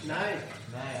do? Nice.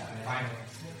 Fine.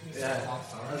 Yeah.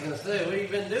 I was gonna say, what have you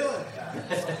been doing?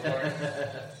 That's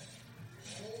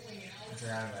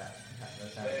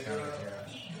how it sounds.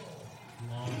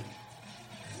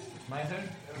 My turn?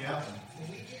 Yeah.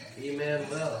 E-Man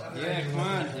Bell. Yeah, come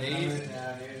on, Dave. Dude,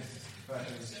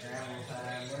 fucking scramble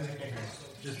time. Where's the kicker?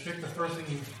 Just pick the first thing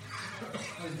you.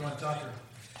 He's going Tucker.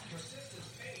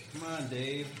 Come on,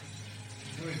 Dave.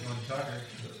 He's going Tucker.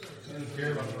 He doesn't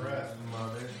care about the rest.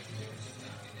 Mother.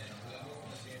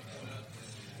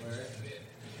 Where?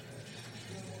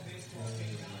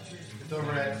 It's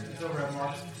over at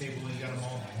Mark's table. He's got them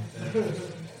all.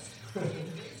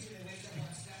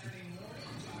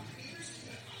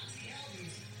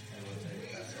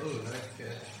 Ooh, nice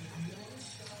catch.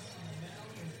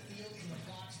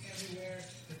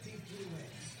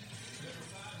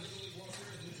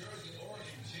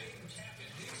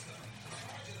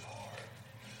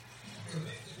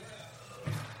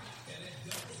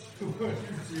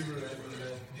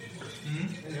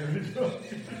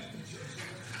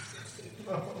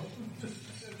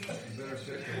 Better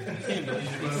pick I can't believe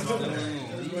he's still in the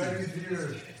league.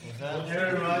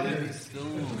 Aaron Rodgers. He's still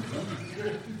in the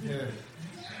league.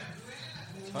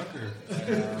 Tucker.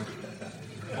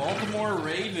 Baltimore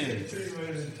Ravens.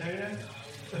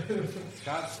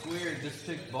 Scott Square just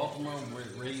picked Baltimore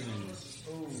Ravens.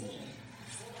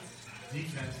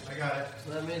 Defense. I got it.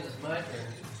 So that means it's my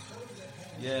turn.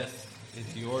 Yes,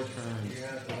 it's your turn. You're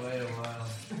gonna have to wait a while.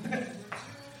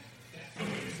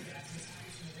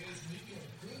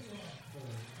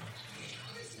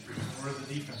 Where's the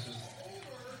defenses?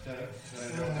 They're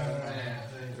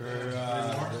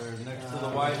next to the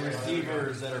wide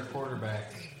receivers that are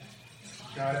quarterbacks.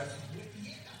 Got it.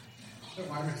 The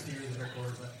wide receivers is their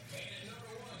quarterback.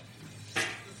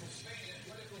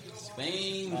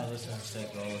 Spain. Oh, this one's sick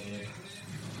roll, dude.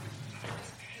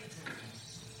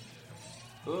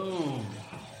 Boom.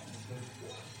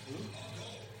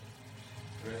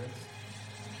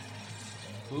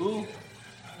 Who?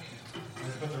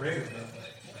 Just put the Ravens up.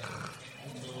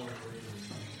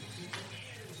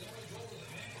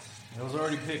 That was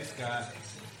already picked, Scott.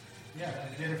 Yeah,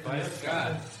 I did it for By this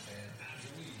Scott.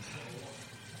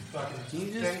 Fucking Can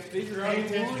you just figure out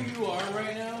who you are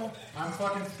right now? I'm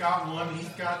fucking Scott 1, he's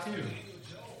Scott 2.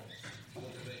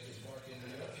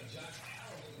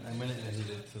 I'm gonna edit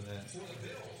it to that.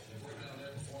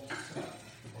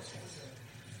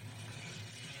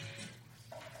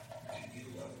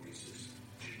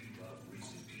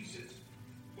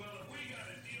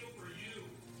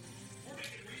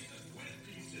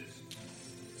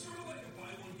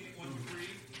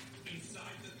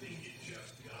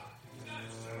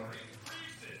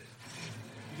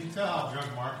 You can tell how drunk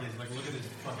Mark is. Like, look at his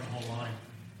fucking whole line.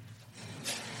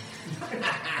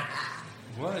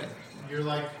 What? You're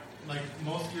like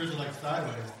most of yours are like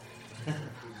sideways.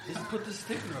 Just put the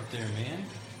sticker up there, man.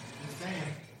 Just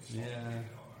saying. Yeah,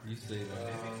 you say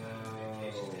that.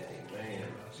 Oh, man.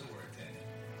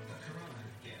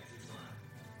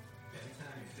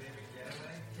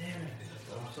 Damn it.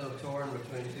 I'm so torn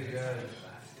between two guys.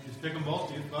 Just pick them both,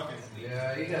 dude. Fuck it.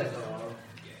 Yeah, you guys don't know.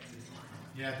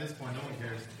 Yeah, at this point, no one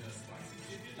cares.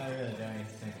 I really don't need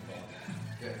to think about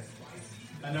it. Okay.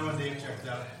 I know when Dave checks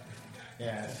out.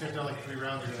 Yeah. He checked out like 3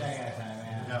 rounds ago. Second time,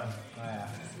 yeah. Yeah. Oh, yeah.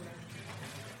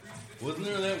 Wasn't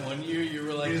there that one year you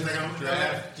were like, He's like, I'm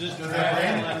draft? just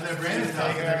that Brandon's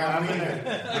talking like I'm leaving.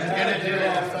 I'm gonna do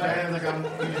that. Brandon's like I'm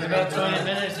leaving. In about 20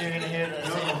 minutes, you're gonna hear that.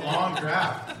 That was a long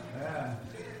draft. Yeah.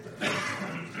 At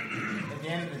the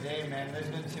end of the day, man, there's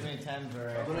been too many times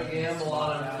where I'm gonna gamble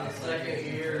on him for the second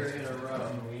year in a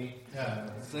row. Yeah.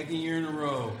 Second year in a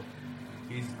row.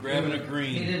 He's grabbing a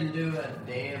green. He didn't do a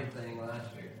damn thing last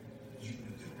year.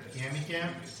 Cammy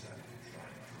Cam?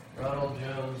 Ronald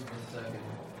Jones the second.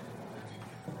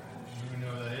 I don't even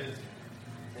know who that is.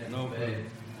 Tampa No Bay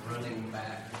clue. running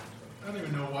back. I don't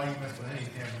even know why you mess with any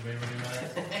Tampa Bay running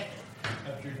backs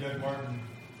after Doug Martin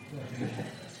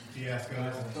fiasco.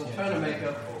 I'm trying to make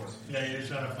up for it. Yeah, you're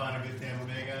just trying to find a good Tampa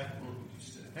Bay guy.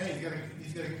 Hey,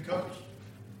 he's got a good coach.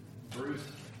 Bruce.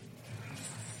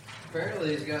 Apparently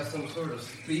he's got some sort of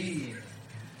speed.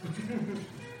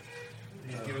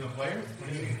 He's giving the players? What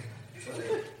do you mean?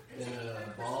 In a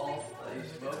ball that you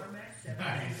smoke.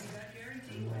 Nice.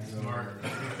 Smart.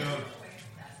 Good coach.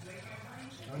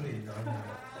 I need What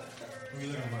are you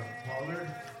looking for? Pollard?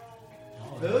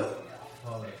 Who?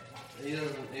 Pollard.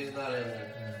 He's not in there.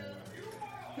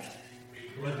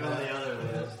 Look on the other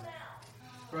list.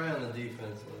 Probably on the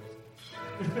defense list.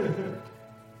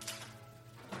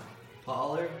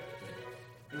 Pollard?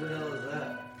 Who the hell is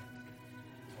that?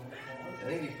 I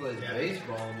think he plays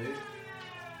baseball, dude.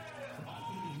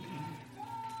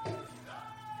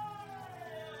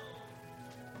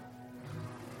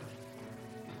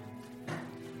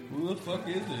 Who the fuck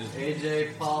is this?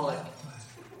 AJ Pollock.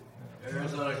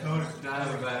 Arizona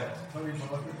Diamondbacks.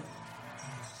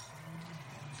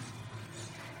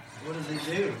 What does he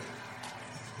do?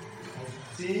 I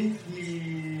think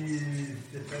he's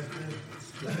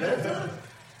defensive. Defensive?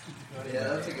 Yeah,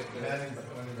 that's a good thing.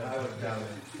 I would doubt it.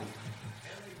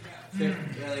 Yeah, I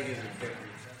think he's a kicker.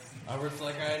 I was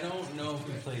like, I don't know if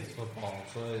he plays football,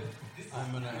 but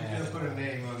I'm gonna I'm ask. gonna put a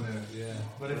name on there. Yeah.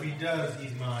 But if he does,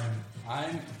 he's mine.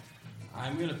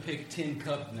 I'm gonna pick Tin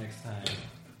Cup next time.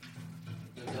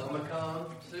 The Domicon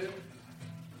suit?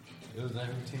 Is that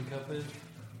who Tin Cup is?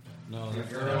 No, that's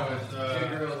Two girls, it's, two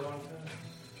girls, one cup.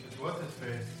 What's his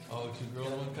face? Oh, 2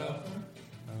 girls, 1 cup?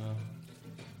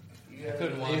 You I guys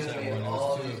couldn't watch leave that me one. It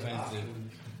all was too these offensive.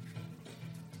 options.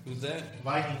 Who's that?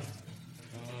 Vikings.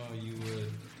 Oh, you would.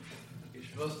 You're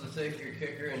supposed to take your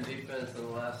kicker and defense in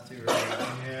the last 2 rounds.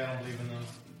 Yeah, I'm leaving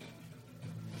those.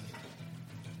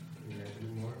 You got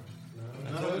any more? I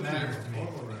None of told it matters to me.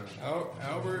 One more round.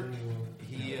 Albert,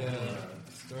 he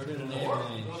started an More?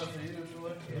 avalanche. You want to feed him to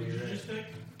it? What did you just say?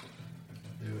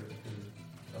 Do it.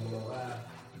 I'm gonna laugh.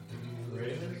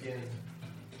 Ravens? Again.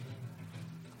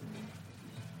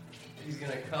 He's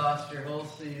gonna cost your whole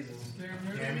season.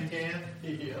 Cammy Cam?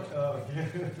 Yep. Oh, yeah.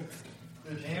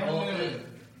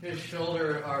 His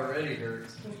shoulder already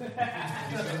hurts.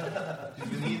 He's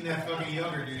been eating that fucking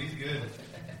yogurt, dude. He's good.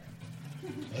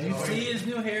 Did you see his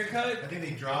new haircut? I think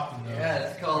they dropped him though. Yeah,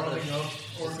 it's called the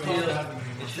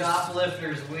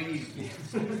shoplifter's weed.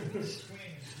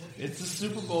 It's the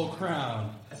Super Bowl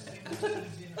crown. It's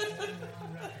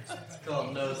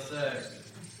called no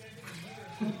sex.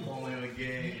 Only with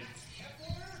gays.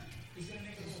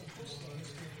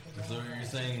 So what you're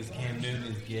saying is Cam Newton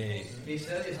is gay. He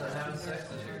said he's not having sex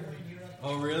this year.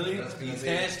 Oh, really? That's gonna He's be-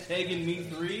 hashtagging me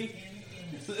 3? He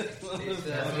That's what it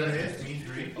said is. Me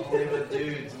three. only with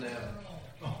dudes now.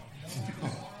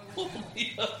 The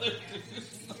other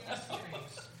dudes. That's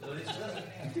what he said.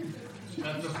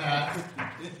 That's the fact.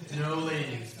 No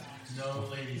ladies. No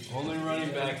ladies. Only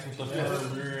running backs with the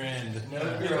firm rear end. No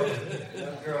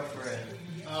girlfriend.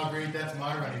 Oh, great. That's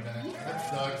my running back. That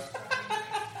sucks.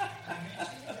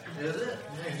 Is it?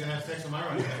 Yeah, he's gonna have sex with my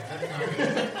running back. That's not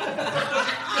good.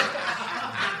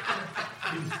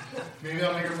 Maybe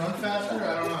I'll make her run faster. I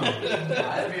don't know.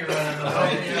 I'd be running the I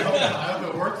whole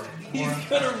hope it works. He's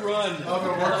gonna run. I hope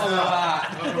it works out. I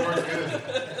hope it works good.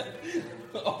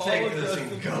 Take this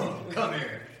and go. Come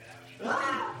here.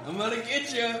 I'm gonna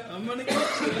get you. I'm gonna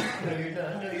get you. No, you're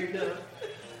done. No, you're done.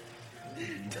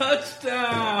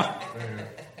 Touchdown.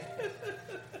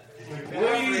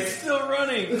 Where are you still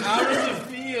running? Out of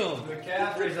the field.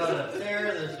 McCaffrey's on a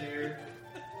tear this year.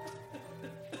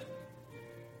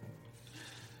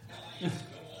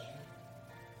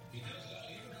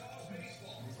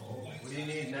 What do you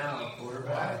need now,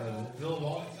 quarterback? Bill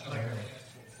Walton.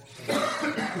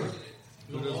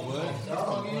 Who does what?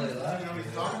 Don't play You know that. what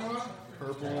he's talking about?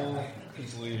 Purple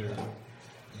is leader.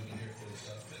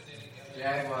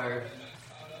 Jaguars.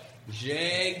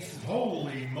 Jags.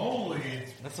 Holy moly.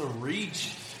 That's a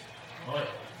reach. What?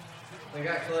 They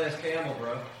got Calais Campbell,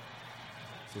 bro.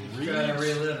 It's a He's trying to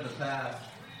reach. relive the past.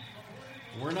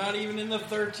 We're not even in the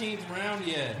 13th round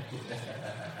yet.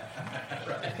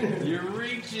 You're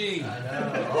reaching. I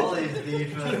know, all these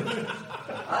defenses.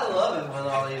 I love it when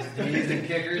all these D's and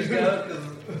kickers go,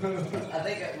 because I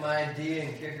think my D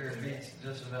and kicker beats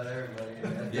just about everybody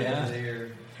at the end of the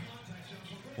year.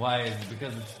 Why? Is it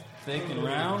because it's thick and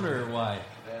round, or why?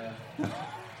 Yeah.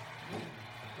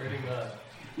 Pretty much.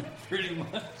 Pretty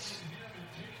much.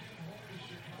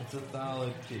 It's a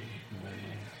solid kick.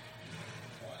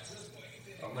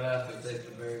 I'm going to have to take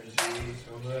the Bears D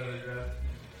from whoever draft.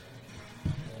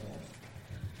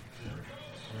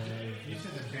 You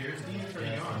said the Bears D is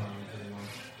pretty on.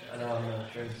 I know, I'm going to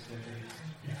trade stickers.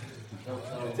 Don't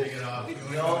tell him. Take it off.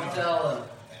 Don't tell him.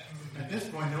 At this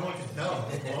point, no one can tell.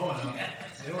 It's blowing up.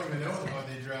 They don't even know what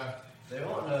they draft. They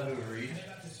won't know who reached.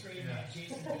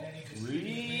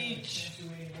 Reach.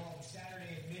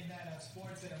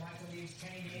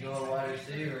 Going wide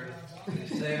receiver.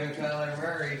 He's saving Kyler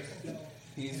Murray.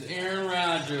 He's Aaron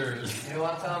Rodgers. You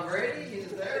want Tom Brady? He's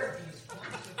there.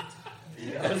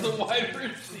 As a wide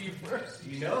receiver.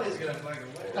 You know he's going to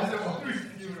fucking win. As a wide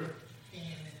receiver.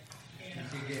 You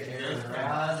could get Aaron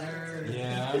Rodgers.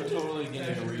 Yeah, I'm totally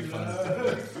getting a refund.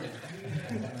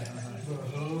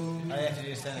 I have to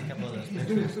just send a couple of those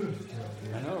pictures.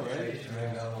 I know, right?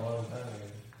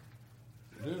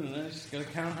 Dude, Dude, and I just gotta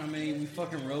count how many we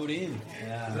fucking wrote in.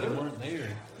 Yeah. They weren't there.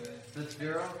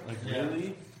 Fitzgerald? Like,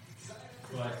 really?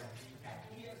 What?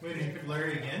 Wait, you pick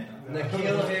Larry again?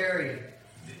 N'Keal Harry.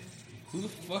 Who the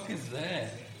fuck is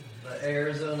that? The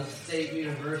Arizona State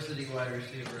University wide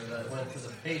receiver that went to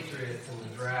the Patriots in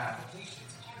the draft.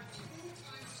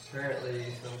 Apparently,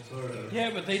 some sort of.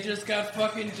 Yeah, but they just got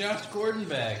fucking Josh Gordon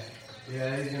back.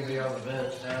 Yeah, he's gonna be on the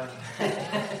bench now.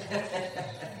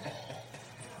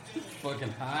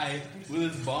 Fucking high with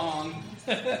his bong.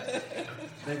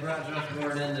 They brought Josh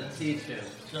Gordon in to teach him.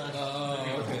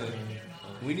 Oh, okay.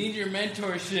 We need your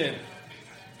mentorship.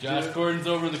 Josh Gordon's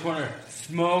over in the corner.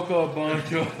 Smoke a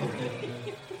bunch of.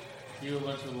 You a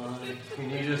bunch of lines. Can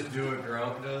you just do what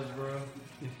Gronk does, bro?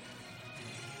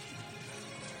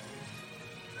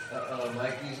 Uh-oh,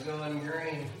 Mikey's going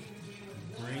green.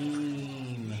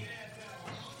 Green.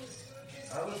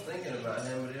 I was thinking about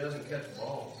him, but he doesn't catch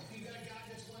balls.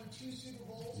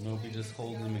 Nope, he just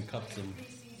holds him and cups him.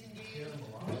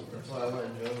 That's why I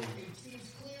went Jones.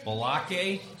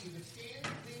 Balake?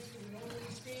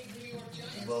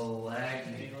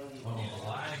 Balagny. Oh,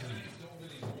 Balake.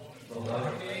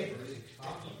 Balagny.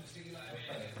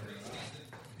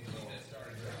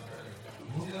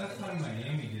 When's the last time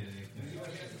Miami did anything?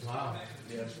 Wow.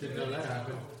 Yeah, Didn't know that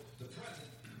happened.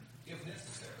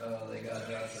 They got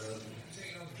Josh Rosen.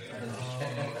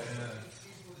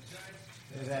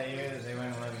 It was that year that they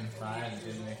went 11-5 and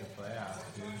didn't make a playoff,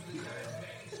 dude.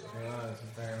 It was,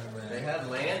 if I remember. They had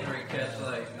Landry catch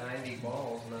like 90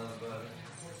 balls, not but.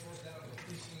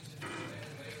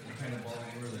 What kind of balls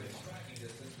were they?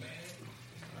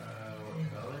 What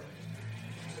color?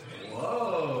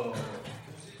 Whoa!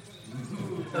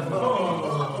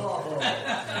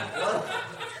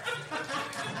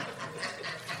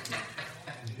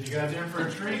 You guys in for a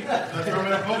treat? That's where I'm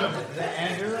gonna put him. Is that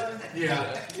Andrew? Yeah.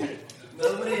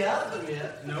 Nobody has him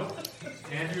yet. Nope.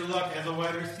 Andrew Luck as a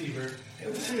wide receiver.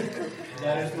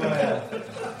 That is what I have.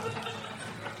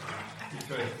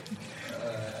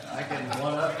 I can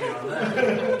one up you on that.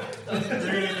 They're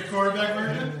gonna get the quarterback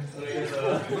version?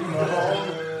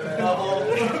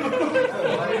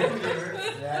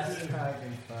 That's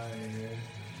fucking funny, dude.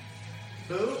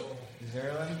 Who?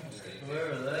 Zerlin?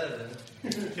 Whoever that is.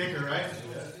 Kicker, right?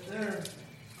 There.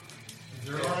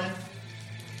 Zerline?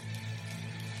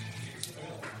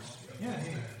 Yeah.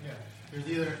 There's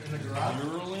either in the garage.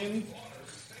 Zerline?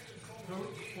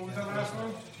 What was that last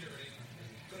one?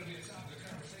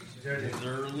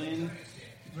 Zerline?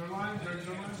 Zerline?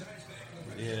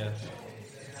 Yeah.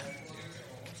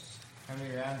 How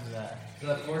many rounds is that? Is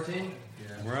that 14?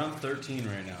 We're on 13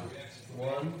 right now.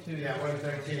 1, 2, Yeah,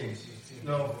 113.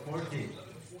 No, 14.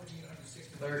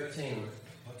 13.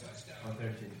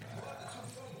 113.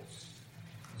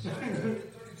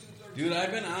 Dude,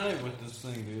 I've been on it with this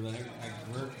thing, dude.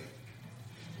 We're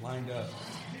lined up.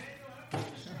 I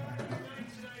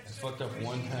fucked up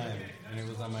one time, and it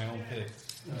was on my own pick.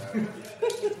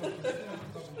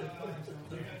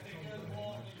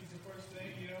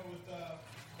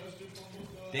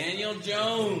 Daniel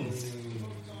Jones.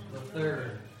 The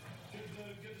third.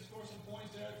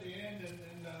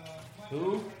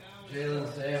 Who? Jalen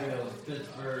Samuels,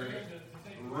 Pittsburgh.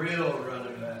 Real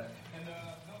running back.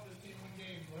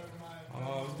 Oh,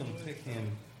 I was going to pick him.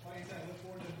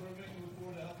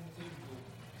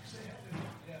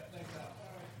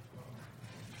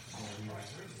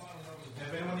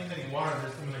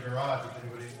 garage if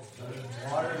anybody.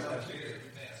 Water is up here.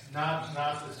 Not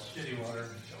this shitty water.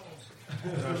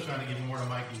 I was trying to give more to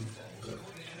Mikey.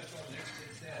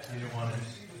 He didn't want it.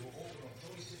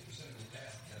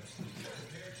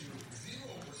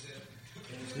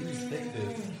 Please take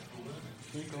this.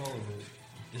 Drink all of it.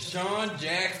 Deshaun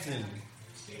Jackson.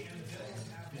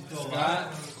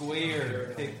 Scott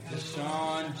Square picked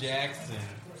Deshaun Jackson.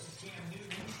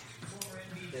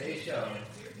 Deshaun.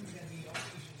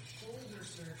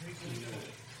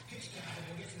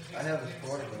 I have his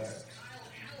quarterback.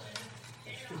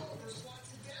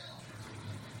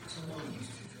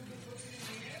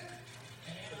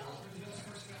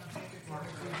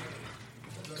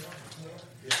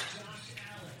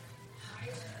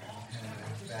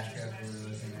 Back up, we're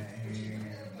looking at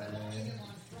here.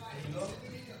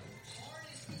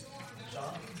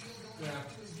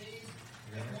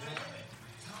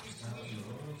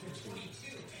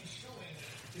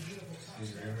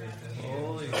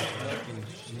 Holy fucking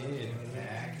shit.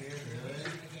 Back here, really?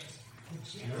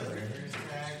 Rivers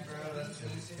back, bro? That's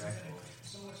disrespectful.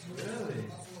 Really?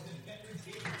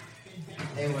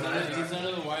 Hey, when I He's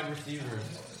under the wide receivers.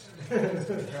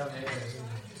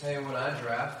 Hey, when I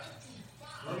draft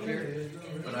up here,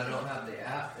 but I don't have the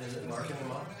app, is it marking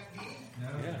them up? No.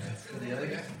 Yeah. For the other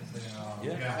guy?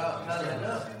 Yeah. How did I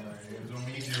know? It's when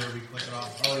we easier where we click it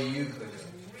off. Oh, you click it.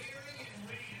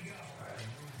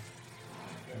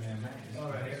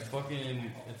 It's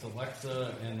fucking, it's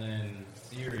Alexa and then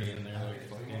Siri, and they're like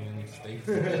fucking in states.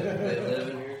 They live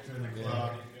in here. In the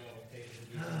cloud.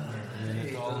 And then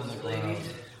it's all in the cloud.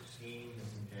 Ladies.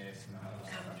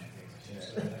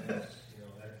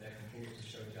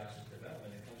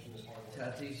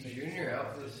 Tatis Jr.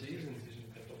 out for the season.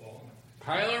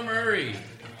 Kyler Murray.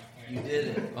 You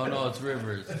did it. Oh no, it's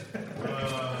Rivers.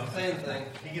 Same thing.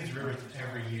 He gets Rivers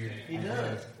every year. He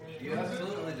does. You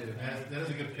absolutely do. That is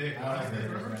a good pick. Honestly.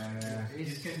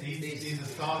 He's a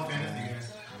solid fantasy guy.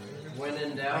 When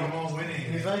in He doubt. won't win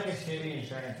anything. He's like a shitty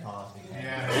insurance policy.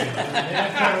 Yeah. He's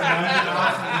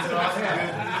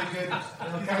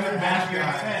a good bad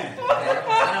guy.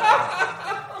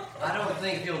 I don't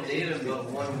think he'll need him but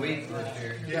 1 week this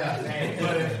year. Yeah,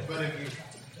 but if you,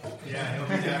 he'll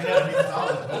be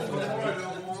solid.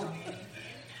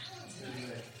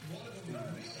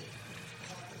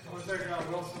 What's that guy,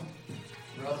 Wilson?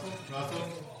 Russell?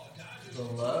 The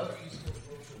love?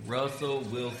 Russell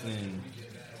Wilson.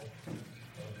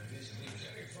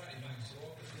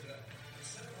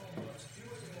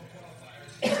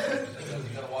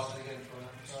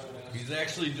 He's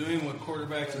actually doing what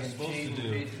quarterbacks are supposed to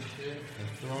do. And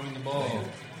throwing the ball.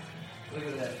 Look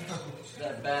at that.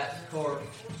 That bat's court.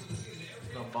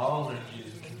 The balls are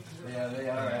juiced. Yeah, they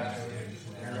are actually.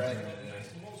 You're right.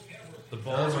 The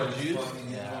balls are juiced?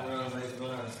 Yeah.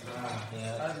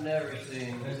 I've never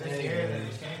seen anything.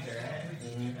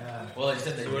 Well, they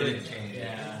said they So what didn't did- change it.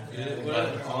 Yeah.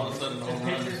 But all of a sudden, The home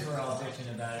runs. pitchers were all bitching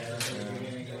about it at the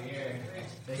beginning of the year.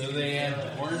 Do they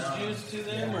add orange juice to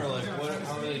them, or like what?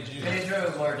 How are they juiced?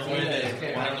 Pedro Martinez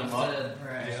came out wind and them up. said,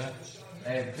 Yeah.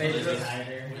 hey, Pedro,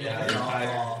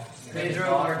 Pedro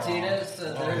Martinez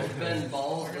said there's been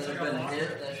balls that have been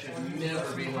hit that should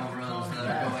never be home runs that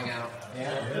are going out.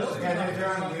 Yeah, they're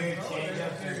throwing weird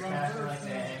changeups or passing like the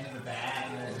end of the bat.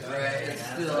 And then Right, it's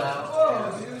still out.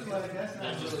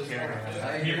 That's just terrible. I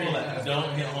agree. People that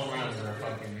don't hit home runs are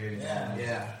fucking good.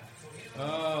 Yeah,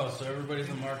 Oh, so everybody's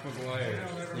a Mark McGuire.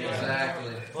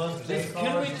 exactly.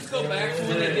 Can we just go back to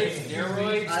when they did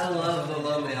steroids? I love the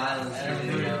Lonely Island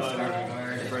CD. And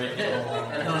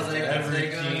Jose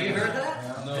Canseco. Have you heard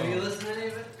that? No. Have you listened to any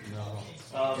of it? No.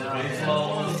 The Oh, baseball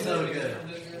man, one. it's so good.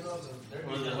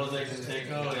 Was it Jose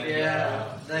Canseco?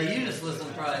 Yeah. Now you just listen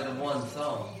to probably the one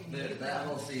song. That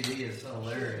whole CD is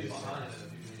hilarious.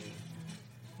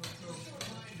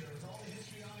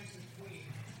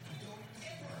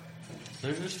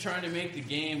 They're just trying to make the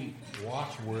game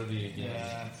watch-worthy again.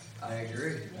 yeah. I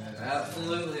agree. I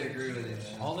absolutely agree with you.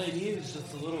 All they need is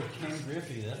just a little Ken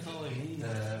Griffey. That's all they need.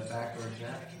 Backward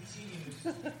jack.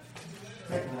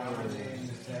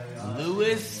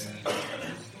 Lewis,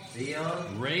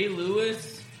 Dion. Ray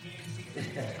Lewis.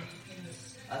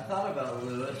 I thought about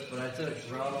Lewis, but I took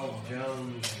Ronald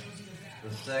Jones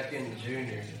II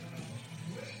Jr.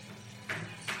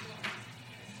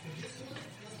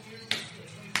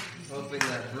 Hoping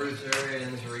that Bruce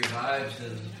Arians revives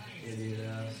his idiot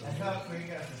ass. I thought Queen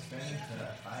got suspended for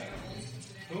that fight.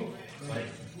 Who? Like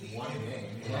one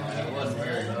game. Yeah, it wasn't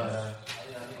very much.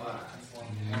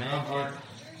 Magic.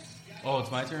 Oh,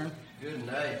 it's my turn? Good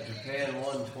night. Japan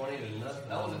won 20 to nothing.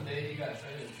 That was the day he got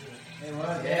traded too. It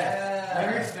was, Yeah.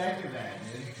 I respected that,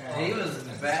 dude. He was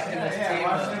backing his Yeah, team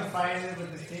watching up. him fighting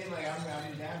with his team, like, I'm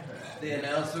down for that. The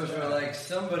announcers were like,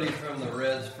 somebody from the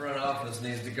Reds front office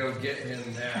needs to go get him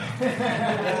now.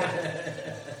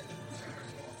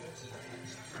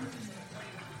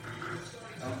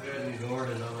 I'm putting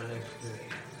Gordon on my next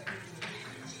pick.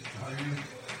 Are you?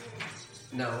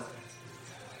 No.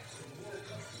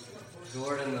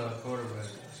 Gordon, the quarterback.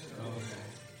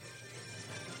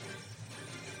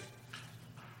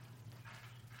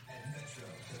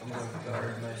 I'm going to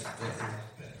guard my sticker.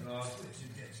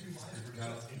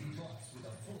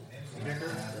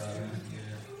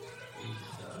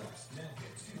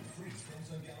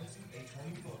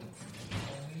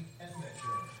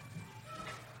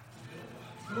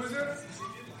 Who is it?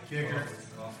 Kicker.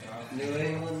 New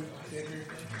England kicker.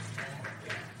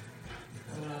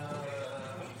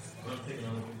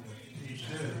 You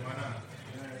should. Why not?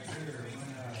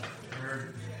 Heard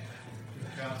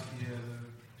Gronkowski has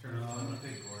a turn on. I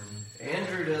think Gordon.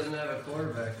 Andrew doesn't have a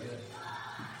quarterback yet.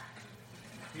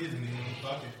 He isn't even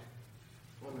fuck it.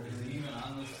 Is he even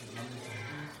on this?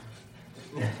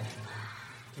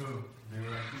 Who? They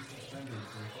were like suspended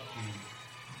for fucking.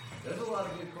 There's a lot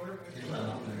of good quarterbacks. He's not on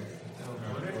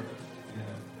there.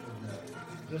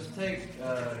 Just take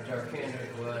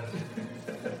Jarkandrick West.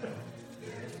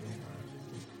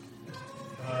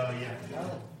 Yeah.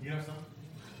 You have some?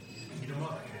 Eat them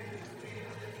up.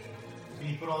 Can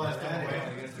you put all that stuff away?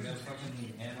 I guess I got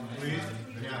fucking animals. Please?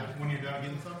 Yeah, when you're done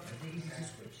getting some?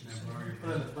 Put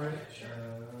it in the fridge.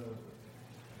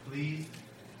 Please?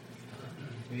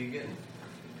 Who you getting?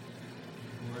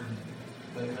 Gordon.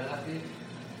 Clay Matthews?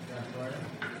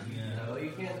 Yeah. No,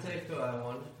 you can't take who I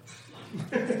want.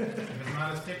 If it's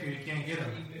not a sticker, you can't get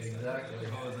them. Exactly.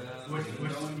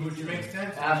 Which makes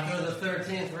sense. After the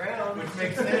 13th round. Which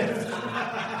makes sense.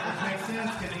 Which makes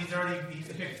sense because he's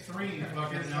picked 3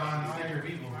 fucking non-sticker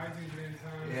people.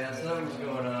 Yeah, something's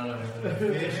going on over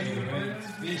there.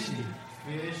 Fishy. I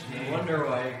wonder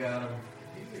why you got him.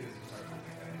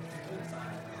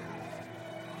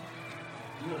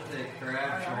 I'm going to take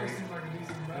Crabtree.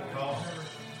 Good call.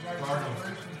 Cardinals.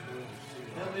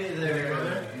 He'll be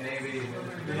there, maybe.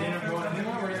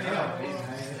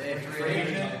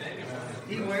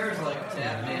 He wears like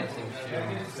tap dancing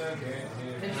shoes.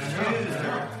 His shoes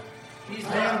are. He's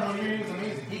not.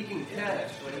 He can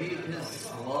catch, but he is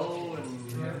slow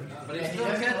but he still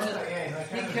catches.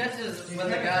 He catches when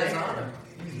the guy's on him.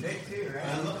 He's big too, right?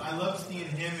 I love seeing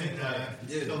him and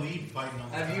Khalid fighting on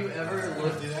Have you ever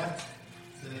looked at that?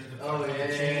 Oh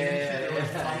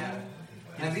yeah.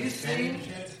 Have you seen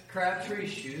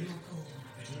Crabtree's shoes?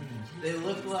 They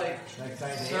look like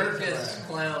circus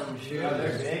clown shoes. Oh,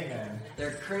 they're big, man.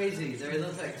 They're crazy. They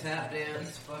look like tap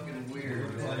dance, fucking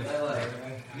weird. They're like,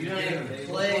 you don't even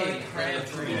play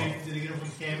Crabtree. Did he get them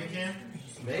from Cam?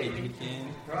 Maybe.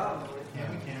 Probably.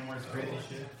 Cam wears crazy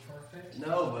shit.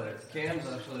 No, but Cam's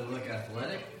actually look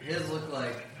athletic. His look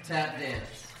like tap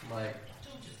dance, like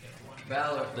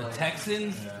Ballard. The like,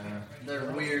 Texans?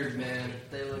 They're weird, man.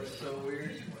 They look so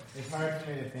weird. It's hard for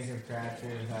me to think of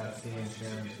Crabtree without seeing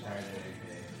Sherman's card every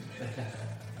day.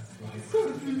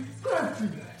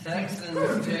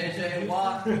 Texans, J.J.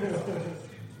 Watt.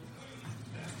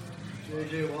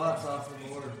 J.J. Watt's off the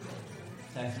board.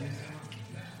 Texans.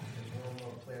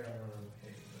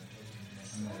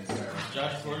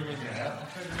 Josh Gordon was your hat?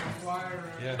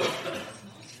 Yeah.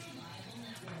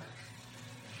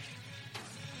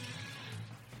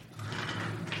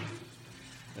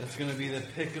 That's going to be the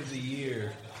pick of the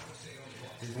year.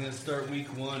 He's going to start week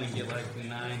 1 and get like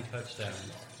 9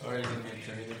 touchdowns. Or he's going to get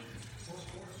traded.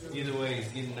 Either way, he's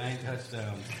getting 9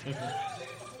 touchdowns.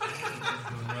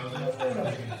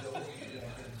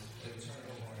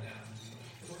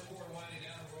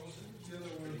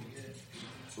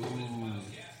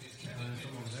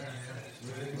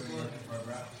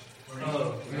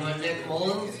 Oh, you want Nick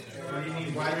Mullins? What do you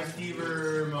need? Wide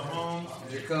receiver, Mahomes.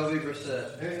 Jacoby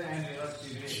Brissett. There's Andy Luck.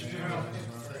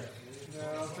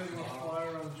 Yeah, I'll take a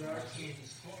flyer on Jackson.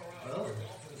 Oh,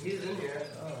 he's in here.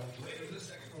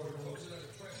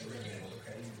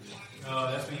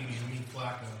 Oh, that's what you mean. You mean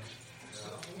Flacco.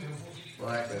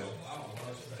 Flacco.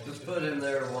 Just put him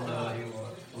there. We'll know what you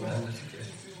want. I'm just kidding.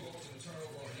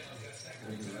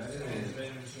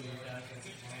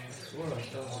 One of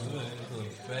the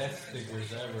best stickers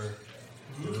ever.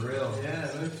 For real. Yeah,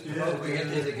 that's good. Hope we get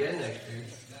these again next year.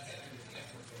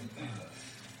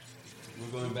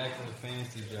 We're going back to the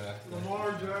fantasy jock.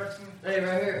 Lamar Jackson. Hey,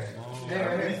 right here. Hey,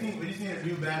 right here. We just need a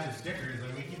new batch of stickers.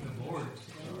 Like, we keep the board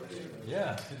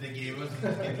Yeah. that they gave us. And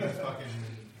just give you fucking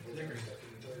stickers.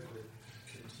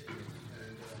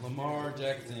 Lamar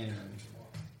Jackson.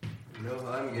 No,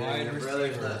 I'm Wide getting it. Your brother's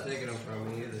receiver. not taking them from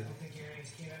me either.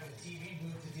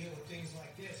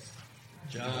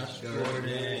 Josh Gordon.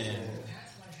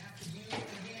 Pats might have to do it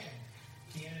again.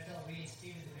 The NFL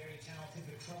reinstated the very talented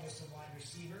but troublesome wide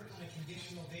receiver on a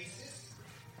conditional basis.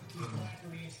 He was black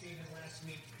reinstated last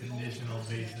week. Conditional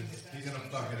basis. He's gonna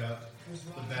fuck it up. It's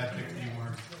a bad pick for you,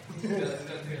 Mark.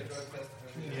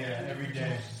 Yeah, every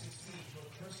day.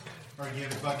 Or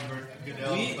give fucking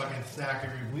Goodell a fucking sack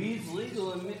every week. Weed's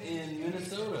legal in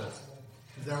Minnesota.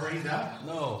 Is that where he's at?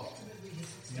 No.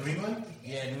 New England?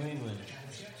 Yeah, New England.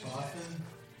 Boston?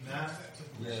 Mass?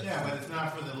 Yes. Yeah, but it's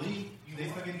not for the league. They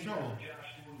still get in trouble.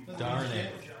 Darn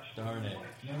it. Darn it.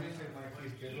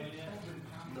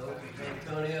 No,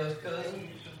 Antonio's cousin.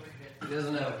 He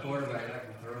doesn't have a quarterback that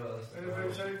can throw us.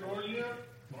 Anybody say Gordon yet?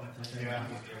 Yeah.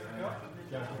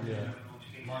 Yeah.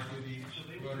 Mark Goody,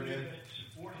 Gordon did.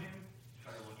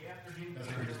 That's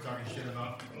what we were just talking shit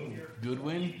about.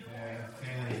 Goodwin? Yeah,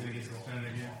 saying that he's gonna get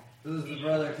suspended again. Who's the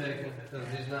brother taking? Because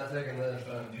he's not taking this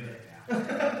time.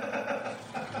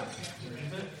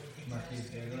 Marquise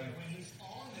Goodwin.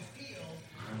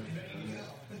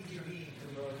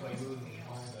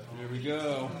 Here we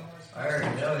go. I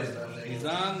already know he's not taking He's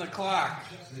on the clock.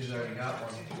 He's already got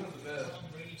one.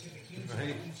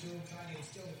 Right.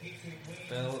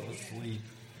 Fell asleep.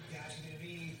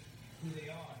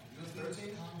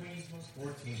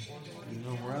 14.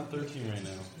 No, we're on 13 right now.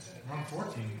 We're on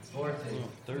 14. 14.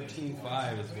 No,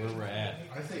 13-5 is where we're at.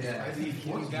 I say, Yeah. I see Can you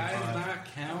 14. guys not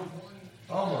count?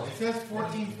 Almost. It says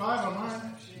 14-5 on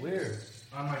mine. Where?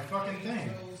 On my fucking thing.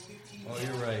 Oh,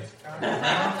 you're right.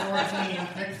 Round 14,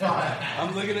 pick 5.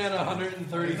 I'm looking at It's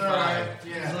 135. alright.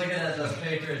 He's Yeah. looking at the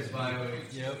Patriots bye week.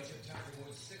 Yep.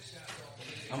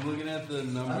 I'm looking at the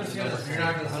numbers. I'm just gonna, you're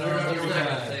not gonna throw it, you're not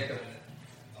gonna take him.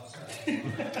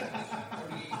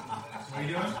 What are you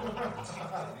doing?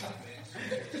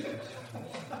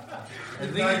 I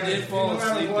think he did fall No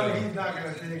matter asleep what, though. he's not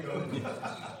going to take him.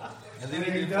 I think he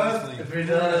If he did fall does, asleep. If he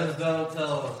does, don't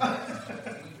tell him.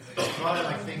 Probably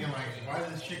like thinking like, why is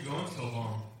this shit going so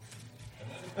long?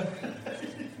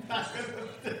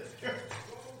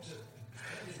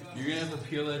 You're gonna have to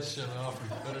peel that shit off and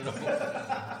put it on.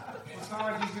 It's not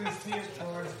like he's going to see it,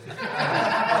 Troy. He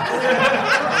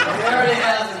already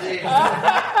has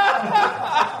a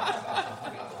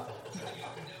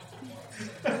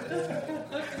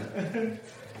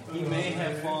He may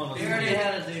have fallen He asleep. already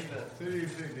had a defense. Who do you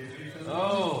think? They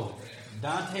Oh,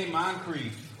 Dante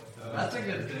Moncrief. That's a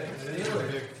good pick.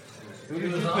 Steelers. Who He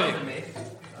did was you on pick? to me.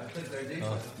 I took their Oh,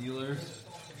 defense. Steelers.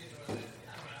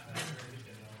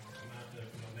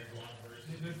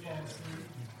 He did fall asleep.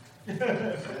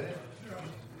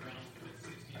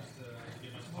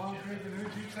 Long picking,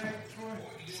 who'd you take, Troy?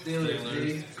 Steelers.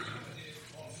 D.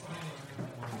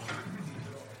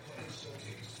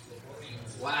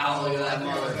 Wow, look at that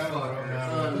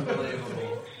motherfucker.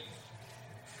 Unbelievable.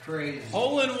 Crazy.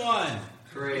 Hole in one.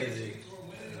 Crazy.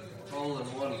 Hole in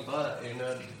one butt, you're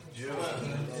not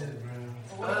joking.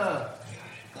 Huh?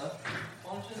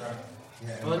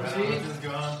 Bunchy? This is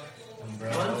gone.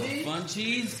 Bunchy?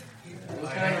 Bunchies.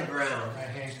 What kind of ground? I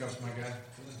handcuffed my guy.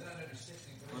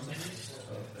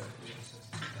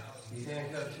 You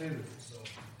handcuffed who?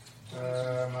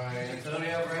 My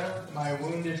Antonio Brown? my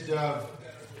wounded dove.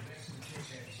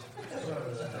 What the hell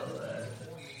is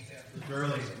that?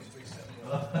 Gurley.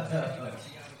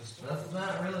 That's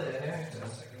not really a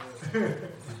handcuff.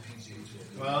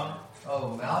 Well,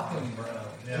 Oh, Malcolm Brown.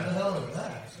 Yeah. Who the hell is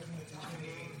that?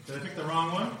 did I pick the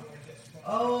wrong one?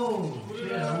 Oh,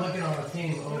 shit, I'm looking on the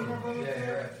team. Oh, yeah,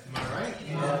 you're right.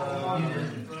 Am I right? You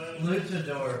did.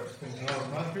 Luchador. Who the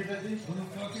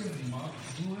fuck is Monk?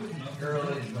 Who is Monk?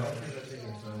 Gurley's back.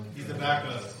 He's the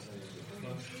backup.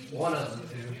 One of the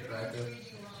two backups.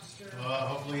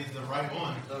 Hopefully he's the right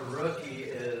one. The rookie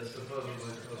is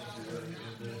supposedly supposed to be ready.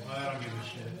 I don't give a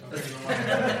shit.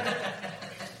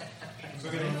 I'm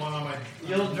picking the one on my.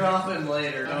 You'll drop him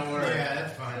later, don't worry. Yeah,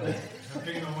 that's fine. I'm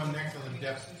picking the one next on the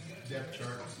depth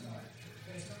chart.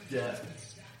 Yeah.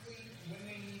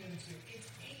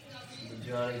 The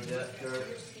Johnny Depp shirt.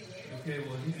 Okay,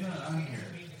 well he's not on here.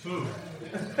 Who?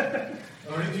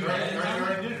 already did it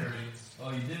already. Oh,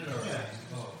 you did it already. Yeah.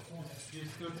 Oh,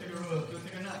 Just go take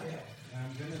a nap.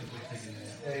 I'm gonna go take a nap.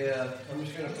 Hey, I'm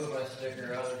just gonna put my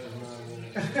sticker out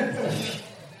because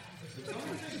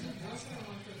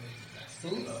no,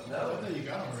 I thought you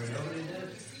got him already. nobody did.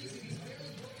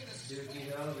 Dookie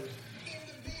Howser.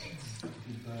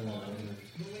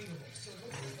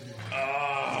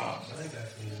 I think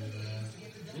that's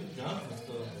Johnson's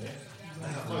still there.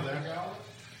 still there.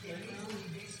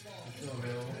 Still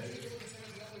available.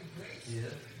 Yeah.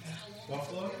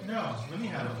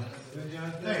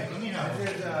 I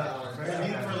did, I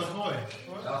need for LaFoy.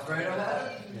 Alfredo had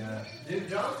it? Yeah. Duke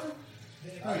Johnson?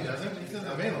 No, he doesn't. He says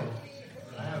available.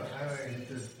 I already did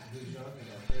Duke Johnson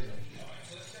Alfredo.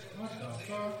 What the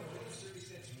fuck?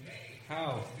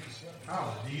 How?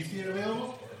 How? Do you see it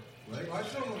available? I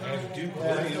showed him I have Duke Yeah,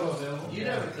 it's Williams. still available. You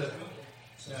never took it.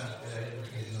 Yeah.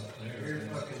 You're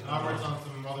fucking. Albert's on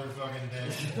some motherfucking day.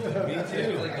 Me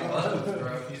too. Like a buzz,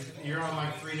 bro. You're on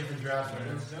like 3 different drafts right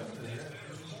now.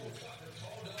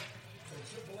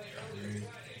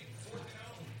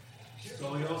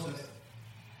 Scoliosis.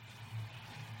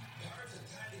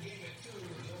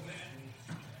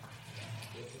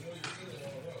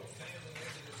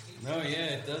 No, yeah,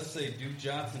 it does say Duke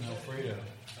Johnson Alfredo.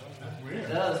 That's It weird.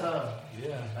 does, huh?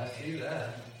 Yeah. I see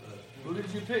that. But Who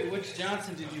did you pick? Which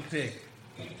Johnson did you pick?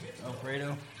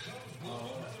 Alfredo?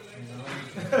 oh,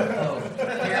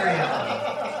 carry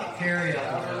on. Carry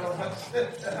on.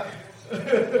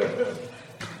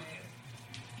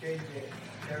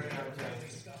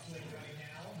 Scuffling right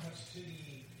now, much to the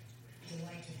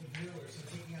delight of the Brewers. So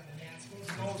taking out the Nats.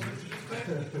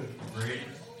 Brady.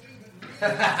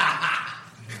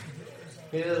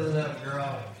 He doesn't have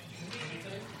garage.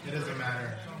 It doesn't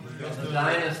matter. It's a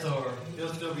dinosaur.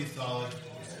 He'll still be solid.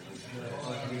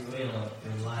 Reliable. He's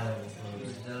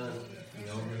done.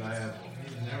 Reliable.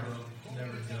 He's never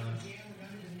done.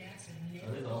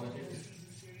 Are they the only two?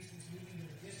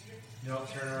 You don't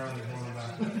turn around and going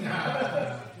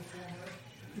back.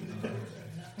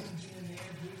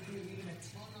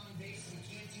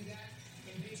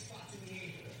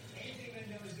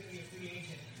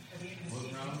 What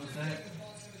round was that?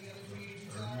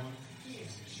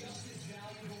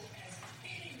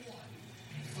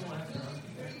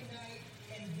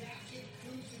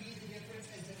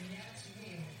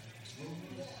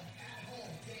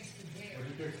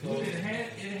 Look, it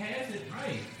has it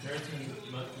right.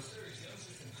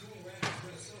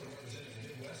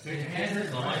 It has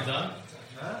it right. Done?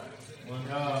 Huh?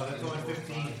 No, that's only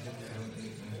 15.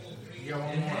 You got one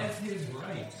It more. has his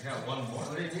right. I got one more.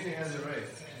 What do you mean he has it right?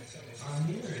 On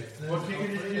here it says What kicker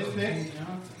did you just pick? Duke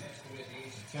Johnson.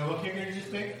 Yeah, what kicker did you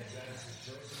just pick?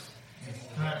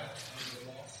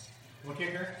 What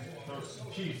kicker?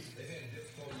 The Chiefs.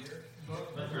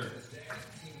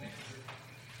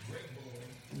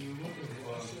 You look at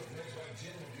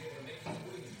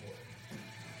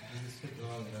you just picked the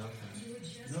wrong Johnson.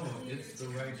 No, it's the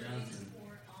right Johnson.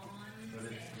 But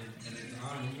it's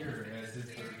on here as his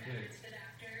third pick.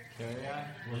 Carry on?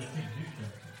 Well, you can do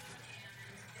that.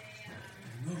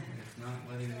 No, it's not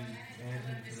letting me add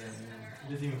him to that one.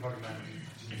 It doesn't even fucking matter.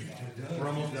 We're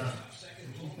almost done.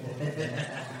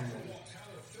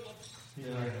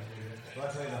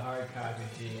 Luckily the hard copy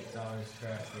sheet is always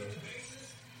crappy.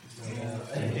 I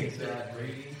think so.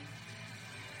 Brady.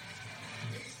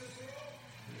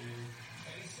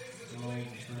 No,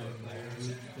 it's not there.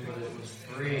 But it was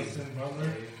free. Wilson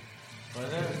Butler.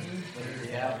 Was it?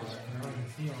 Yeah, it was I can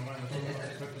see him. I might as well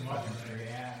put them up.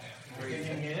 Yeah. free. You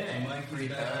can get in. Mike Free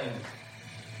back. time.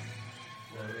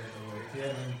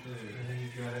 And then you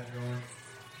got it going.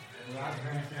 I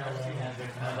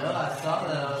know, I saw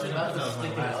that. I was about to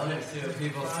stick it on it, see what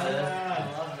people said. I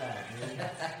love that, dude.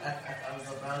 I was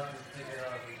about to stick it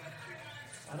on.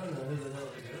 I don't know who the hell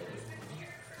it is.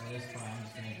 Well, it's fine. I'm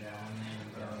just gonna go on there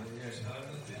and go.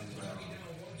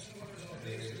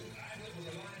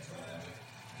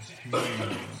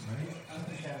 I'm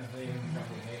just kind of leaving a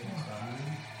couple of making spots.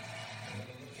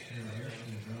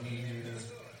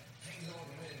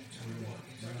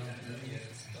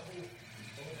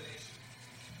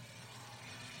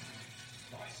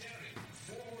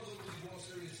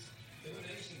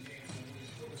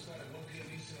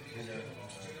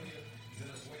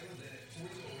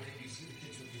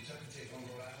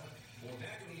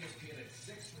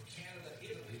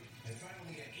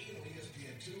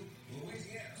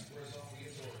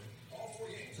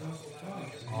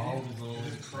 All the little It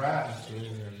just crashed. Did it?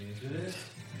 It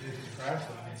just crashed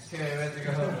on me. Okay, we have to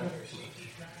go.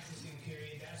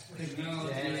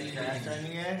 Any crash on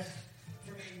you guys?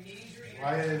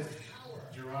 Why is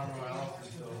Geronimo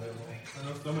Allison still available? I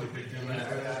know somebody picked him.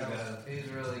 He's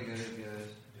really good, guys.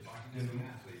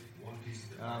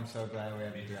 Oh, I'm so glad we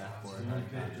have a draft board.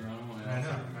 I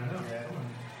know.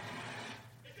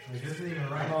 Like, this isn't even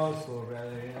right. I'm old school,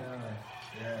 brother. You know.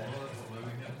 Yeah.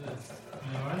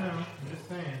 No, I know. I'm just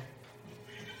saying.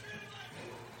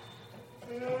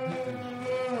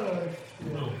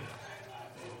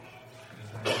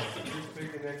 Just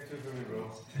pick the next two for me,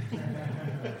 bro.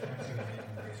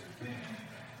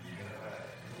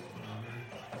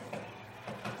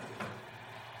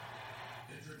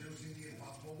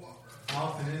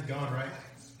 Allison is gone, right?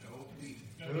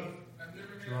 Who?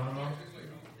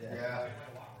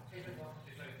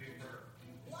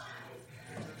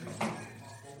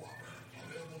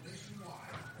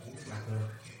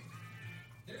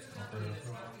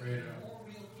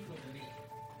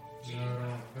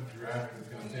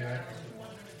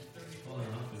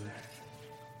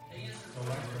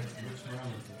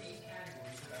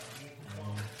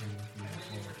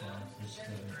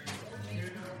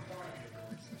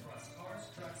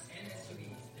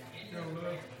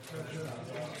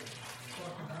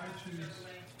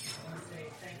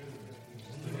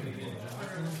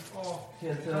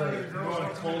 Can't tell you. You're going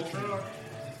Colty.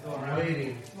 I'm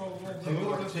waiting. Two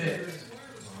more ticks.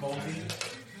 Colty.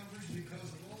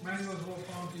 Mango's a little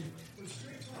funky.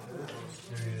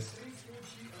 There he is.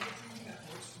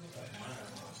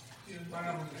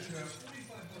 Pineapple chip.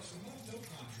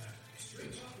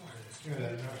 Look at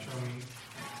that. Not showing me.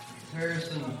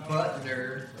 Harrison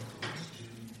Butler.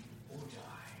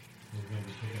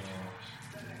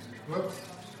 Whoops.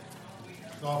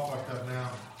 It's all fucked up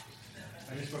now.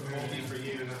 I just put Colty for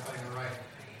you and that's not even right.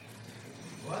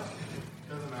 What?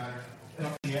 Doesn't matter.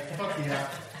 Fuck the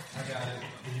app. I got it.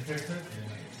 Did you fix it?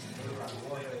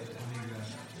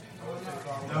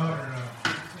 No.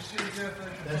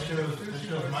 That shows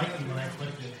Mikey when I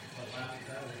clicked it. It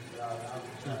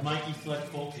says Mikey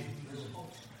select Colty.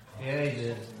 Yeah, he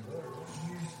did.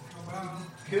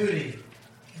 Cootie.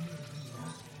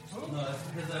 No, that's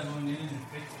because I went in and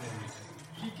fixed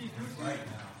everything. Right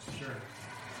now. Sure.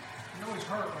 You know he's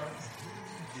hurt, right?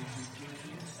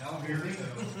 Al Beardy? Who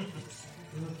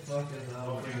the fuck is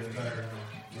Al Beardy?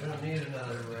 We don't need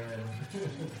another red.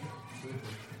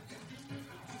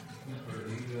 Cooper,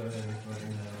 you go ahead and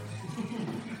fucking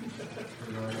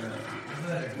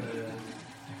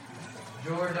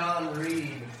Jordan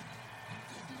Reed.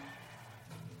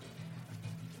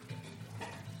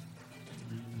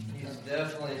 He's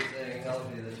definitely staying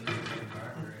healthy this year.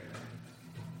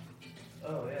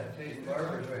 Oh yeah, Peyton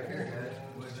Barber's right here, guys.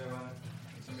 What's that one?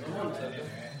 Someone took it.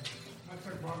 I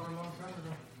took Barber a long time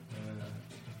ago.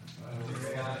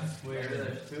 Where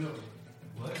there's two of them.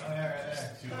 What? Oh, yeah, right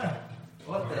there.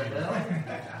 What the hell?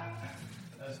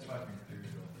 That's fucking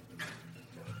crucial.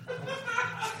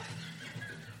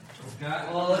 Scott,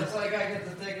 Well, looks like I get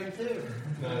to take him too.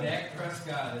 Dak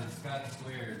Prescott is Scott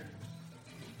Squared.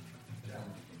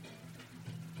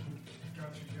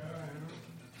 Got you, guy.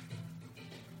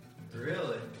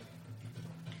 Really?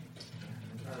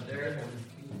 Derek?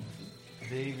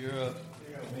 Dave, you're up.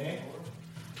 Me?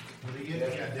 What do you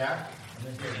get? You got Dak?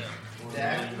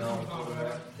 Dak? No.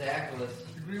 Dakless.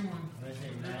 The green one.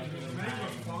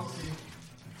 Mango's funky.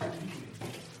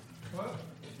 What?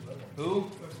 Who?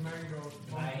 That's mango.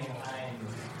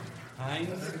 Heinz?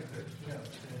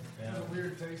 Has a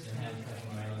weird taste.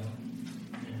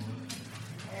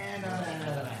 And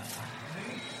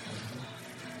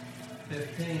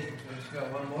 15. We just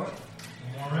got one more.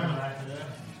 One round after that.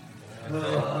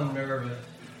 Oh, I'm nervous.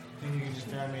 Think you can just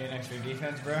throw me an extra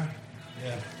defense, bro?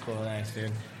 Yeah. Cool, thanks,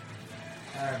 dude.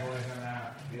 Alright, boys, I'm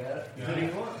out. You got it? Who do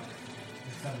you want?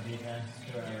 Just some defense.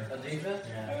 Whoever. A defense?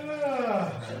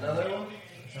 Yeah. Another one?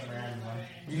 Some random one.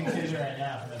 You can choose right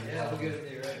now. Yeah, we'll give it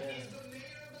to you right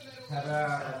now. How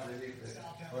about, After the defense.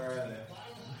 where are they?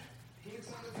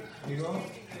 Eagles?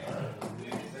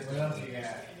 What else you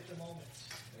got?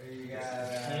 You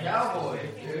got, Cowboys,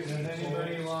 does dude.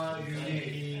 anybody want the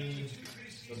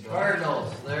Cardinals.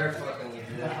 They're fucking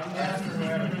legit. I'm asking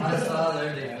whoever. I saw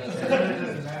their It defense.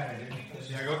 doesn't matter, dude.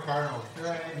 Yeah, go Cardinals.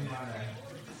 Throw anyone there.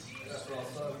 That's what I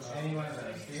saw. Anyone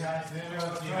there. Seahawks,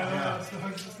 anyone? Yeah.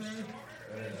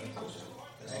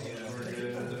 We're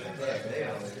good. Yeah, they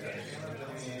are.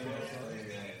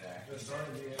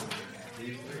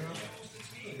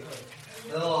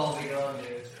 They'll all be gone,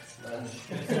 dude.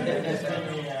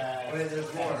 Wait,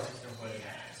 there's more.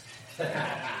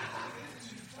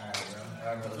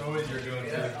 It's always you're doing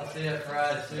Yeah, I'll see you at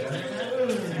Friday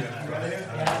soon.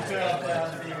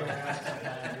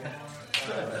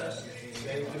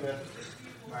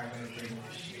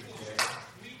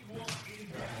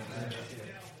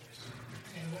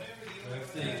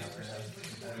 Let's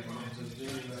see.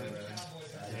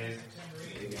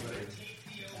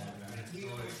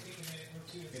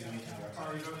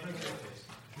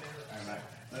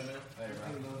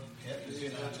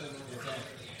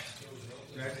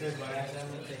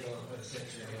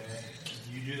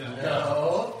 You do that.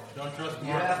 No. Don't trust You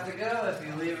Mark. have to go if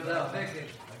you leave without picking.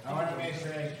 I want to make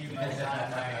sure I keep my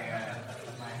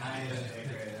high end.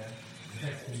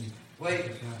 Wait.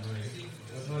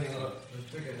 Which one do you want? Let's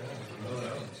pick it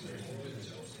up.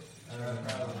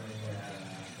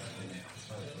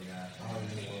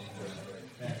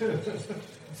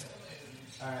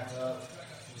 Alright, well.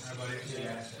 Hi, buddy.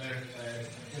 Yeah. Later.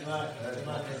 Good luck. Good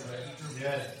luck, everybody.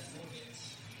 Yes.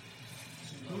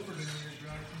 Cooper didn't get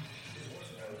drafted.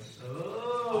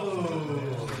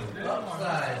 Oh.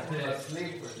 Upside pick.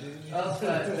 Sleeper, dude.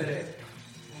 Upside pick.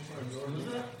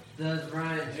 Does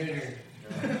Ryan Jr. Did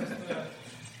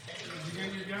you get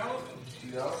your gal?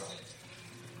 No.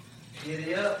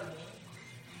 Giddy up.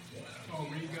 Oh,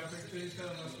 Reed got picked too. So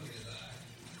that's all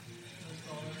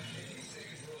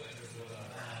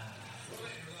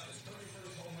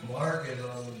Mark is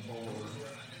on the board.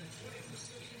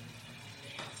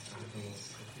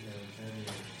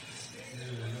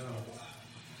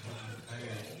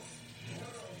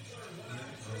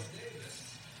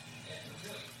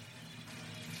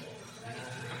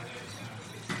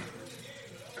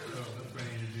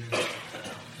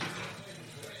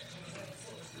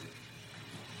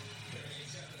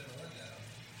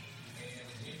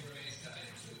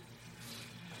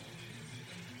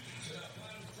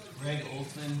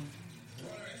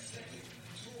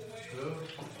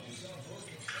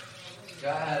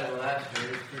 Scott had him last year.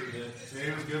 He was pretty good. Yeah, he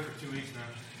was good for 2 weeks, man.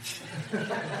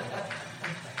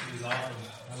 He's awesome.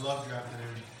 I love drafting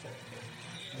him.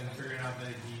 And figuring out that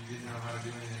he didn't know how to do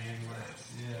anything anyway.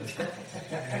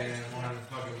 Yeah. And wanted to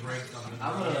fucking break something.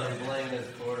 I'm gonna blame this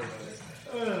quarterback.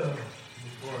 Of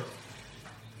course.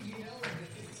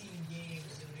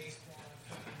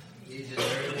 He just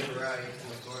everything right from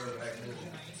the quarterback.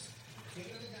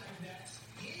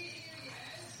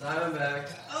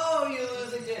 Diamondbacks. Oh, you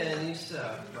lose again. You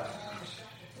suck. Bye.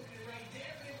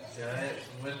 Giants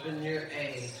whipping your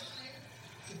ace.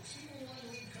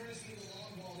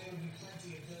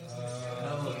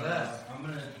 How was that?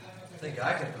 I think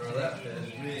I can throw that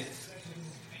pitch.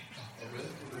 Oh, really?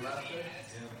 From the last pitch?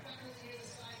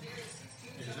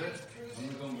 Is it? I'm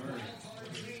gonna go Murray.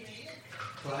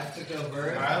 Plaxico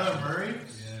Murray? Kyler Murray?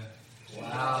 Yeah.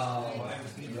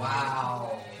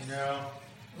 Wow. No.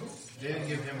 They didn't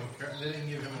give him a.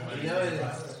 You know,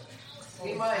 he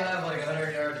might have like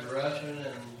 100 yards rushing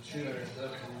and 2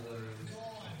 interceptions.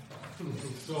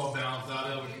 It's all balanced out.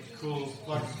 It'll be cool,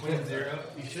 fucking clean zero.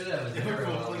 You should have a Cool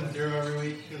zero. clean zero every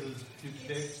week because it's 2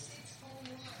 picks.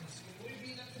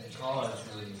 College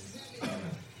league.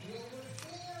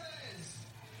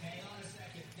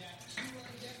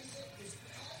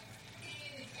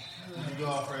 You go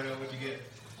off right over. What'd you get?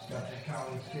 Got the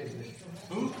college ticket.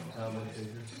 Who? College league.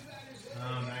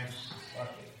 Oh, nice.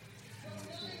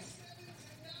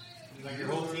 Like your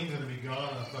whole team's gonna be gone on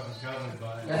a fucking Cowboys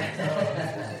bye. Yeah,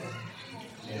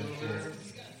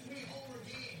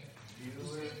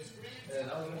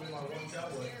 that was gonna be my one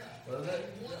Cowboy. Was it?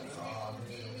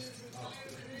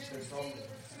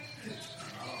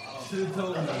 Should have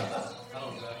told me. I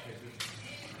don't draft kickers.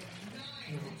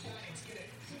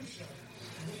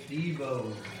 Debo.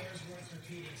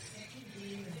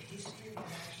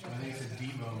 I think it's a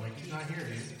Debo. Like, he's not here,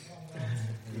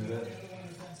 dude.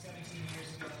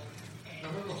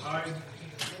 Hyde.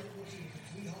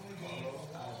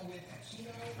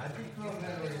 I think Carlos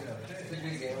Hyde already got picked. It's a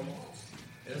good game.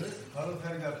 Is it? Carlos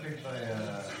Hyde got picked by,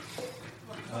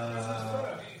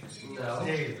 No.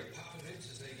 Dave.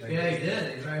 Yeah, he did.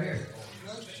 He's right here.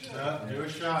 Do a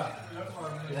shot.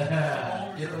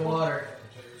 Get the water.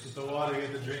 Get the water.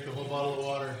 Get the drink the whole bottle of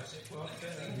water.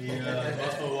 The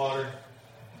muscle water.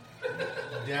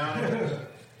 Down it.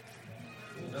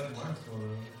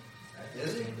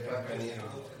 Is he? Fuck, I need him.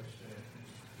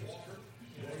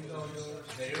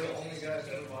 They're the only guys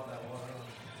that bought that water.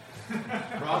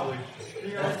 Probably.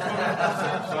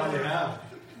 Probably have.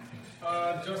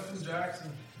 Justin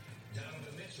Jackson.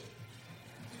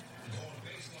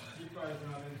 He probably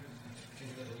not in.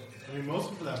 I mean, most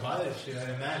people that buy that shit,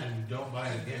 I imagine, don't buy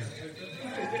it again. You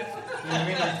know what I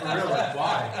mean? Like, for real, like,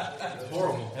 why? It's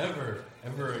horrible.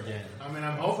 Ever again. I mean,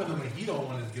 I'm hoping the mojito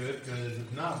one is good, because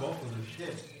if not, both of them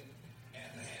shit.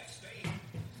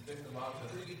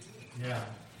 Yeah.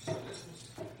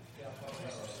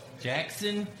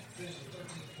 Jackson.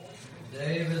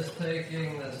 Dave is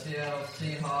taking the Seattle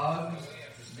Seahawks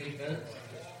defense.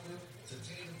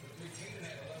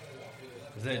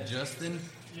 Is that Justin?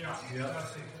 Yeah. Yep.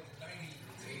 That's it.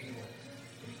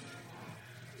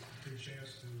 Good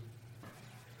chance to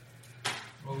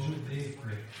What was Dave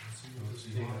pick? see what this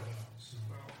is about. So,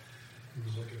 it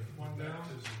was like a one down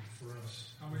for us.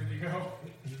 How many did he go?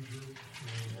 Andrew,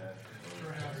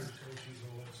 Haggard, coaches,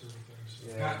 all that sort of thing. So,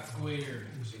 Scott Square.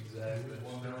 Exactly.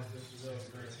 one down.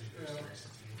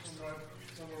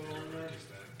 Somewhere along there.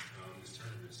 This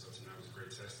tournament stuff tonight was a great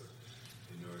test of,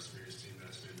 experienced team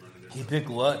that's been running their He picked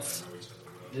Lutz.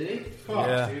 Did he? Fuck,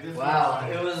 Yeah. dude, this Wow,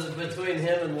 is it was between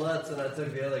him and Lutz, and I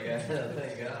took the other guy.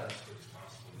 Thank God.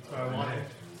 what I wanted.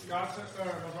 Scott took,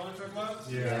 my brother took left?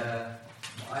 Yeah.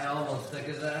 I almost took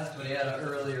his ass, but he had an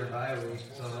earlier bye week,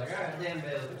 so I'm like, all right, damn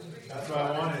Bailey. That's what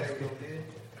I wanted.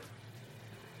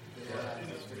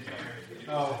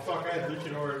 Oh, fuck, I had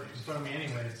Luchador in front of me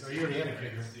anyway, so you already had a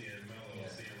kicker.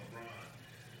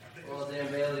 Well,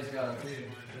 Dan Bailey's gone too.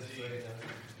 Just so you know.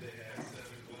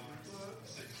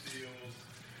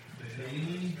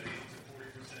 Bailey.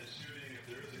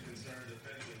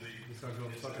 Just gonna go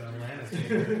fucking Atlanta.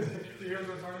 You hear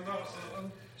what I'm talking about?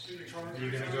 Are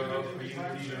you gonna go? Are you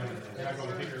not going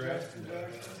to pick her up?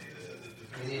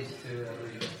 He needs to at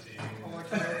least. I like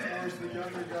that. Where's the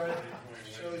younger guy?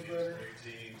 Shelly better.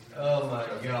 Oh my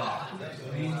God.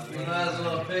 We might as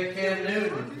well pick Cam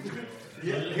Newton.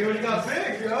 He already got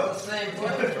picked, yo. The same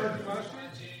player.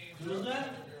 Who's that?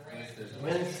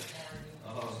 Wins.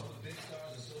 Oh.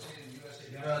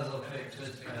 You might as well pick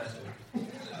Fitzpatrick.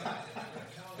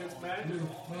 Who the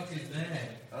fuck is that?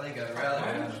 I think I'd Why rather do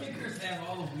have kickers have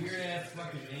all the weird ass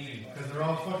fucking names? Because they're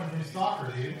all fucking from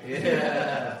soccer, dude.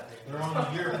 Yeah. They're on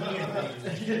the European team.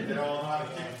 They don't know how to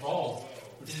kick balls.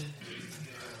 It's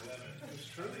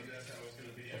true.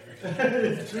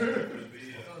 It's true.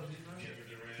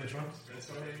 Which one?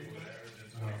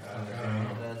 I don't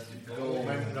know. That's gold.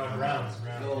 No, Browns.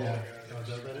 Gold. Yeah. Oh, is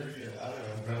that what that is? I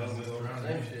don't know. Browns.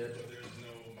 Same shit.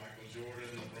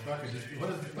 Fuck it, what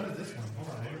is this one? Hold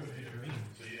on, what is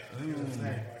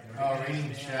green? Oh,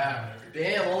 Raining Chad.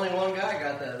 Damn, only one guy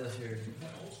got that this year.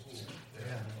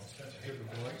 Yeah.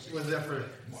 Was that for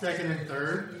second and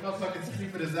third? How fucking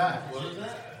stupid is that? What was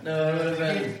that? No, it would have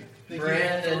been They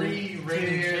Brandon gave 2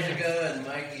 reigning years champs. ago and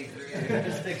Mikey 3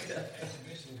 years ago.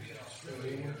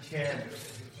 Champs.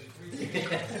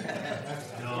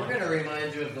 We're gonna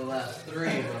remind you of the last 3,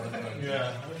 motherfuckers.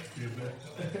 Yeah, that's stupid.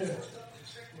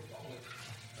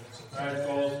 Alright,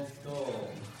 Cole.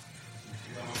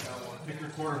 Pick your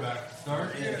quarterback.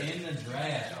 Start in the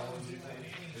draft.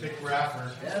 Pick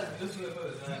Rafford. Yeah.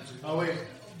 Oh, wait.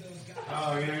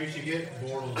 Oh, you know who you should get?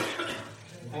 Bortles.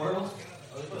 Bortles?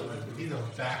 He's a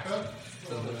backup?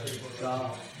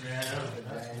 Goff. Yeah,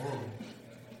 that's horrible.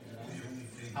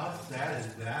 How sad is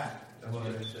that? That's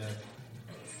very sad.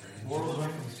 Bortles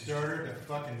went from starter to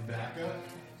fucking backup?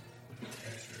 I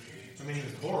mean, he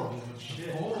was horrible, but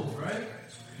shit. Bortles, right?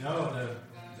 No,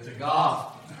 The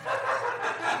Goff.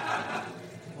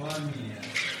 Well, I mean,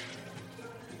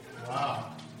 wow.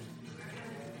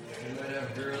 You might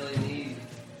have Gurley need.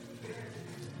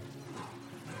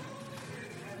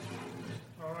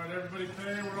 All right, everybody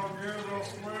pay. We're all good. We're all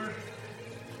square.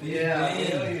 Yeah,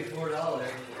 we owe you $4.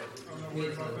 I'm not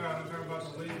worried about that. I'm talking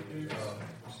about the league, dude.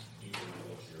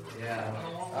 Yeah.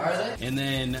 Are they? and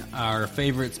then our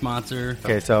favorite sponsor.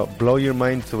 Okay, so Blow Your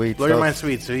Mind Sweets. Blow Your Mind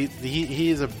Sweets. So he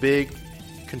is a big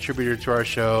contributor to our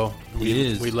show. He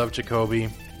is. We love Jacoby.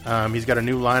 He's got a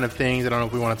new line of things. I don't know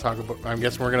if we want to talk about. I'm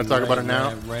guessing we're going to talk about it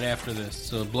now. Right after this.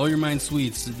 So, Blow Your Mind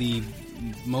Sweets, the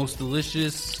most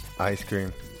delicious Ice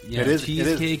cream. Yeah, It is-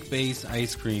 cheesecake-based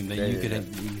ice cream that Yeah, you yeah, could yeah.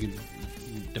 you could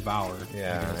devour.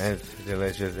 Yeah, I guess. and it's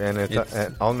delicious, and it's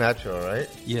all natural, right?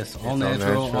 Yes, It's all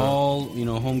natural, all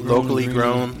homegrown, locally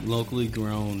locally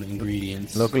grown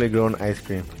ingredients. locally grown ice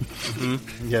cream.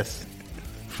 Yes,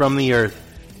 from the earth.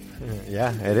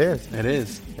 Yeah, it is. It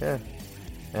is. Yeah,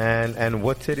 and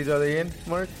what cities are they in,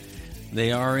 Mark?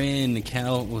 They are in the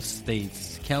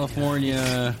states,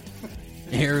 California,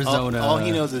 Arizona. All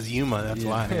he knows is Yuma. That's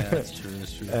why. Yeah, that's true.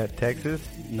 That's true. Texas?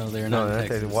 No, they're not in that's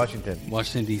Texas. Washington.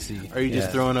 Washington D.C. Are you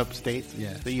just throwing up states?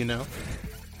 Yeah. that you know?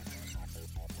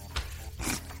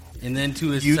 And then to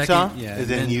his Utah? second, yeah, Is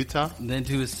it in then- Utah? Then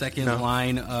to his second No.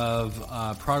 line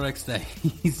of products that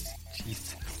he's.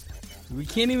 Jesus. We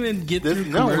can't even get through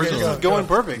No, commercials. this is going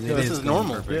perfect. It This is going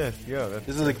normal. perfect.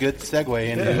 This is a good segue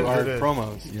into our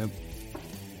promos. Yep.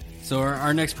 So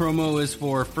our next promo is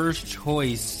for First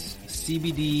Choice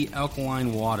CBD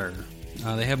alkaline water.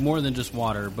 They have more than just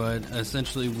water, but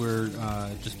essentially we're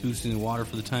just boosting the water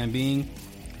for the time being.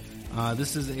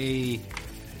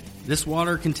 This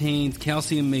water contains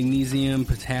calcium, magnesium,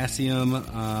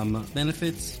 potassium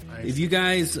benefits. If you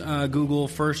guys Google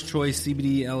First Choice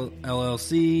CBD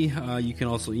LLC, you can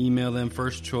also email them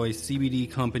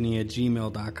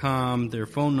firstchoicecbdcompany@gmail.com. Their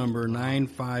phone number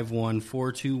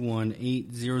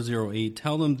 951-421-8008.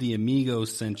 Tell them the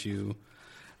Amigos sent you.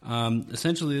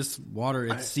 Essentially, this water,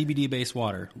 it's CBD-based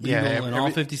water. Legal in all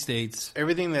 50 states.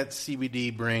 Everything that CBD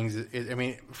brings,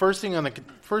 first thing on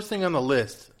the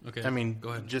list. Okay, I mean, go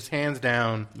ahead. just hands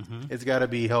down, it's got to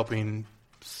be helping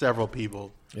several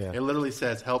people. Yeah. It literally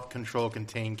says help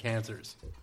contain cancers.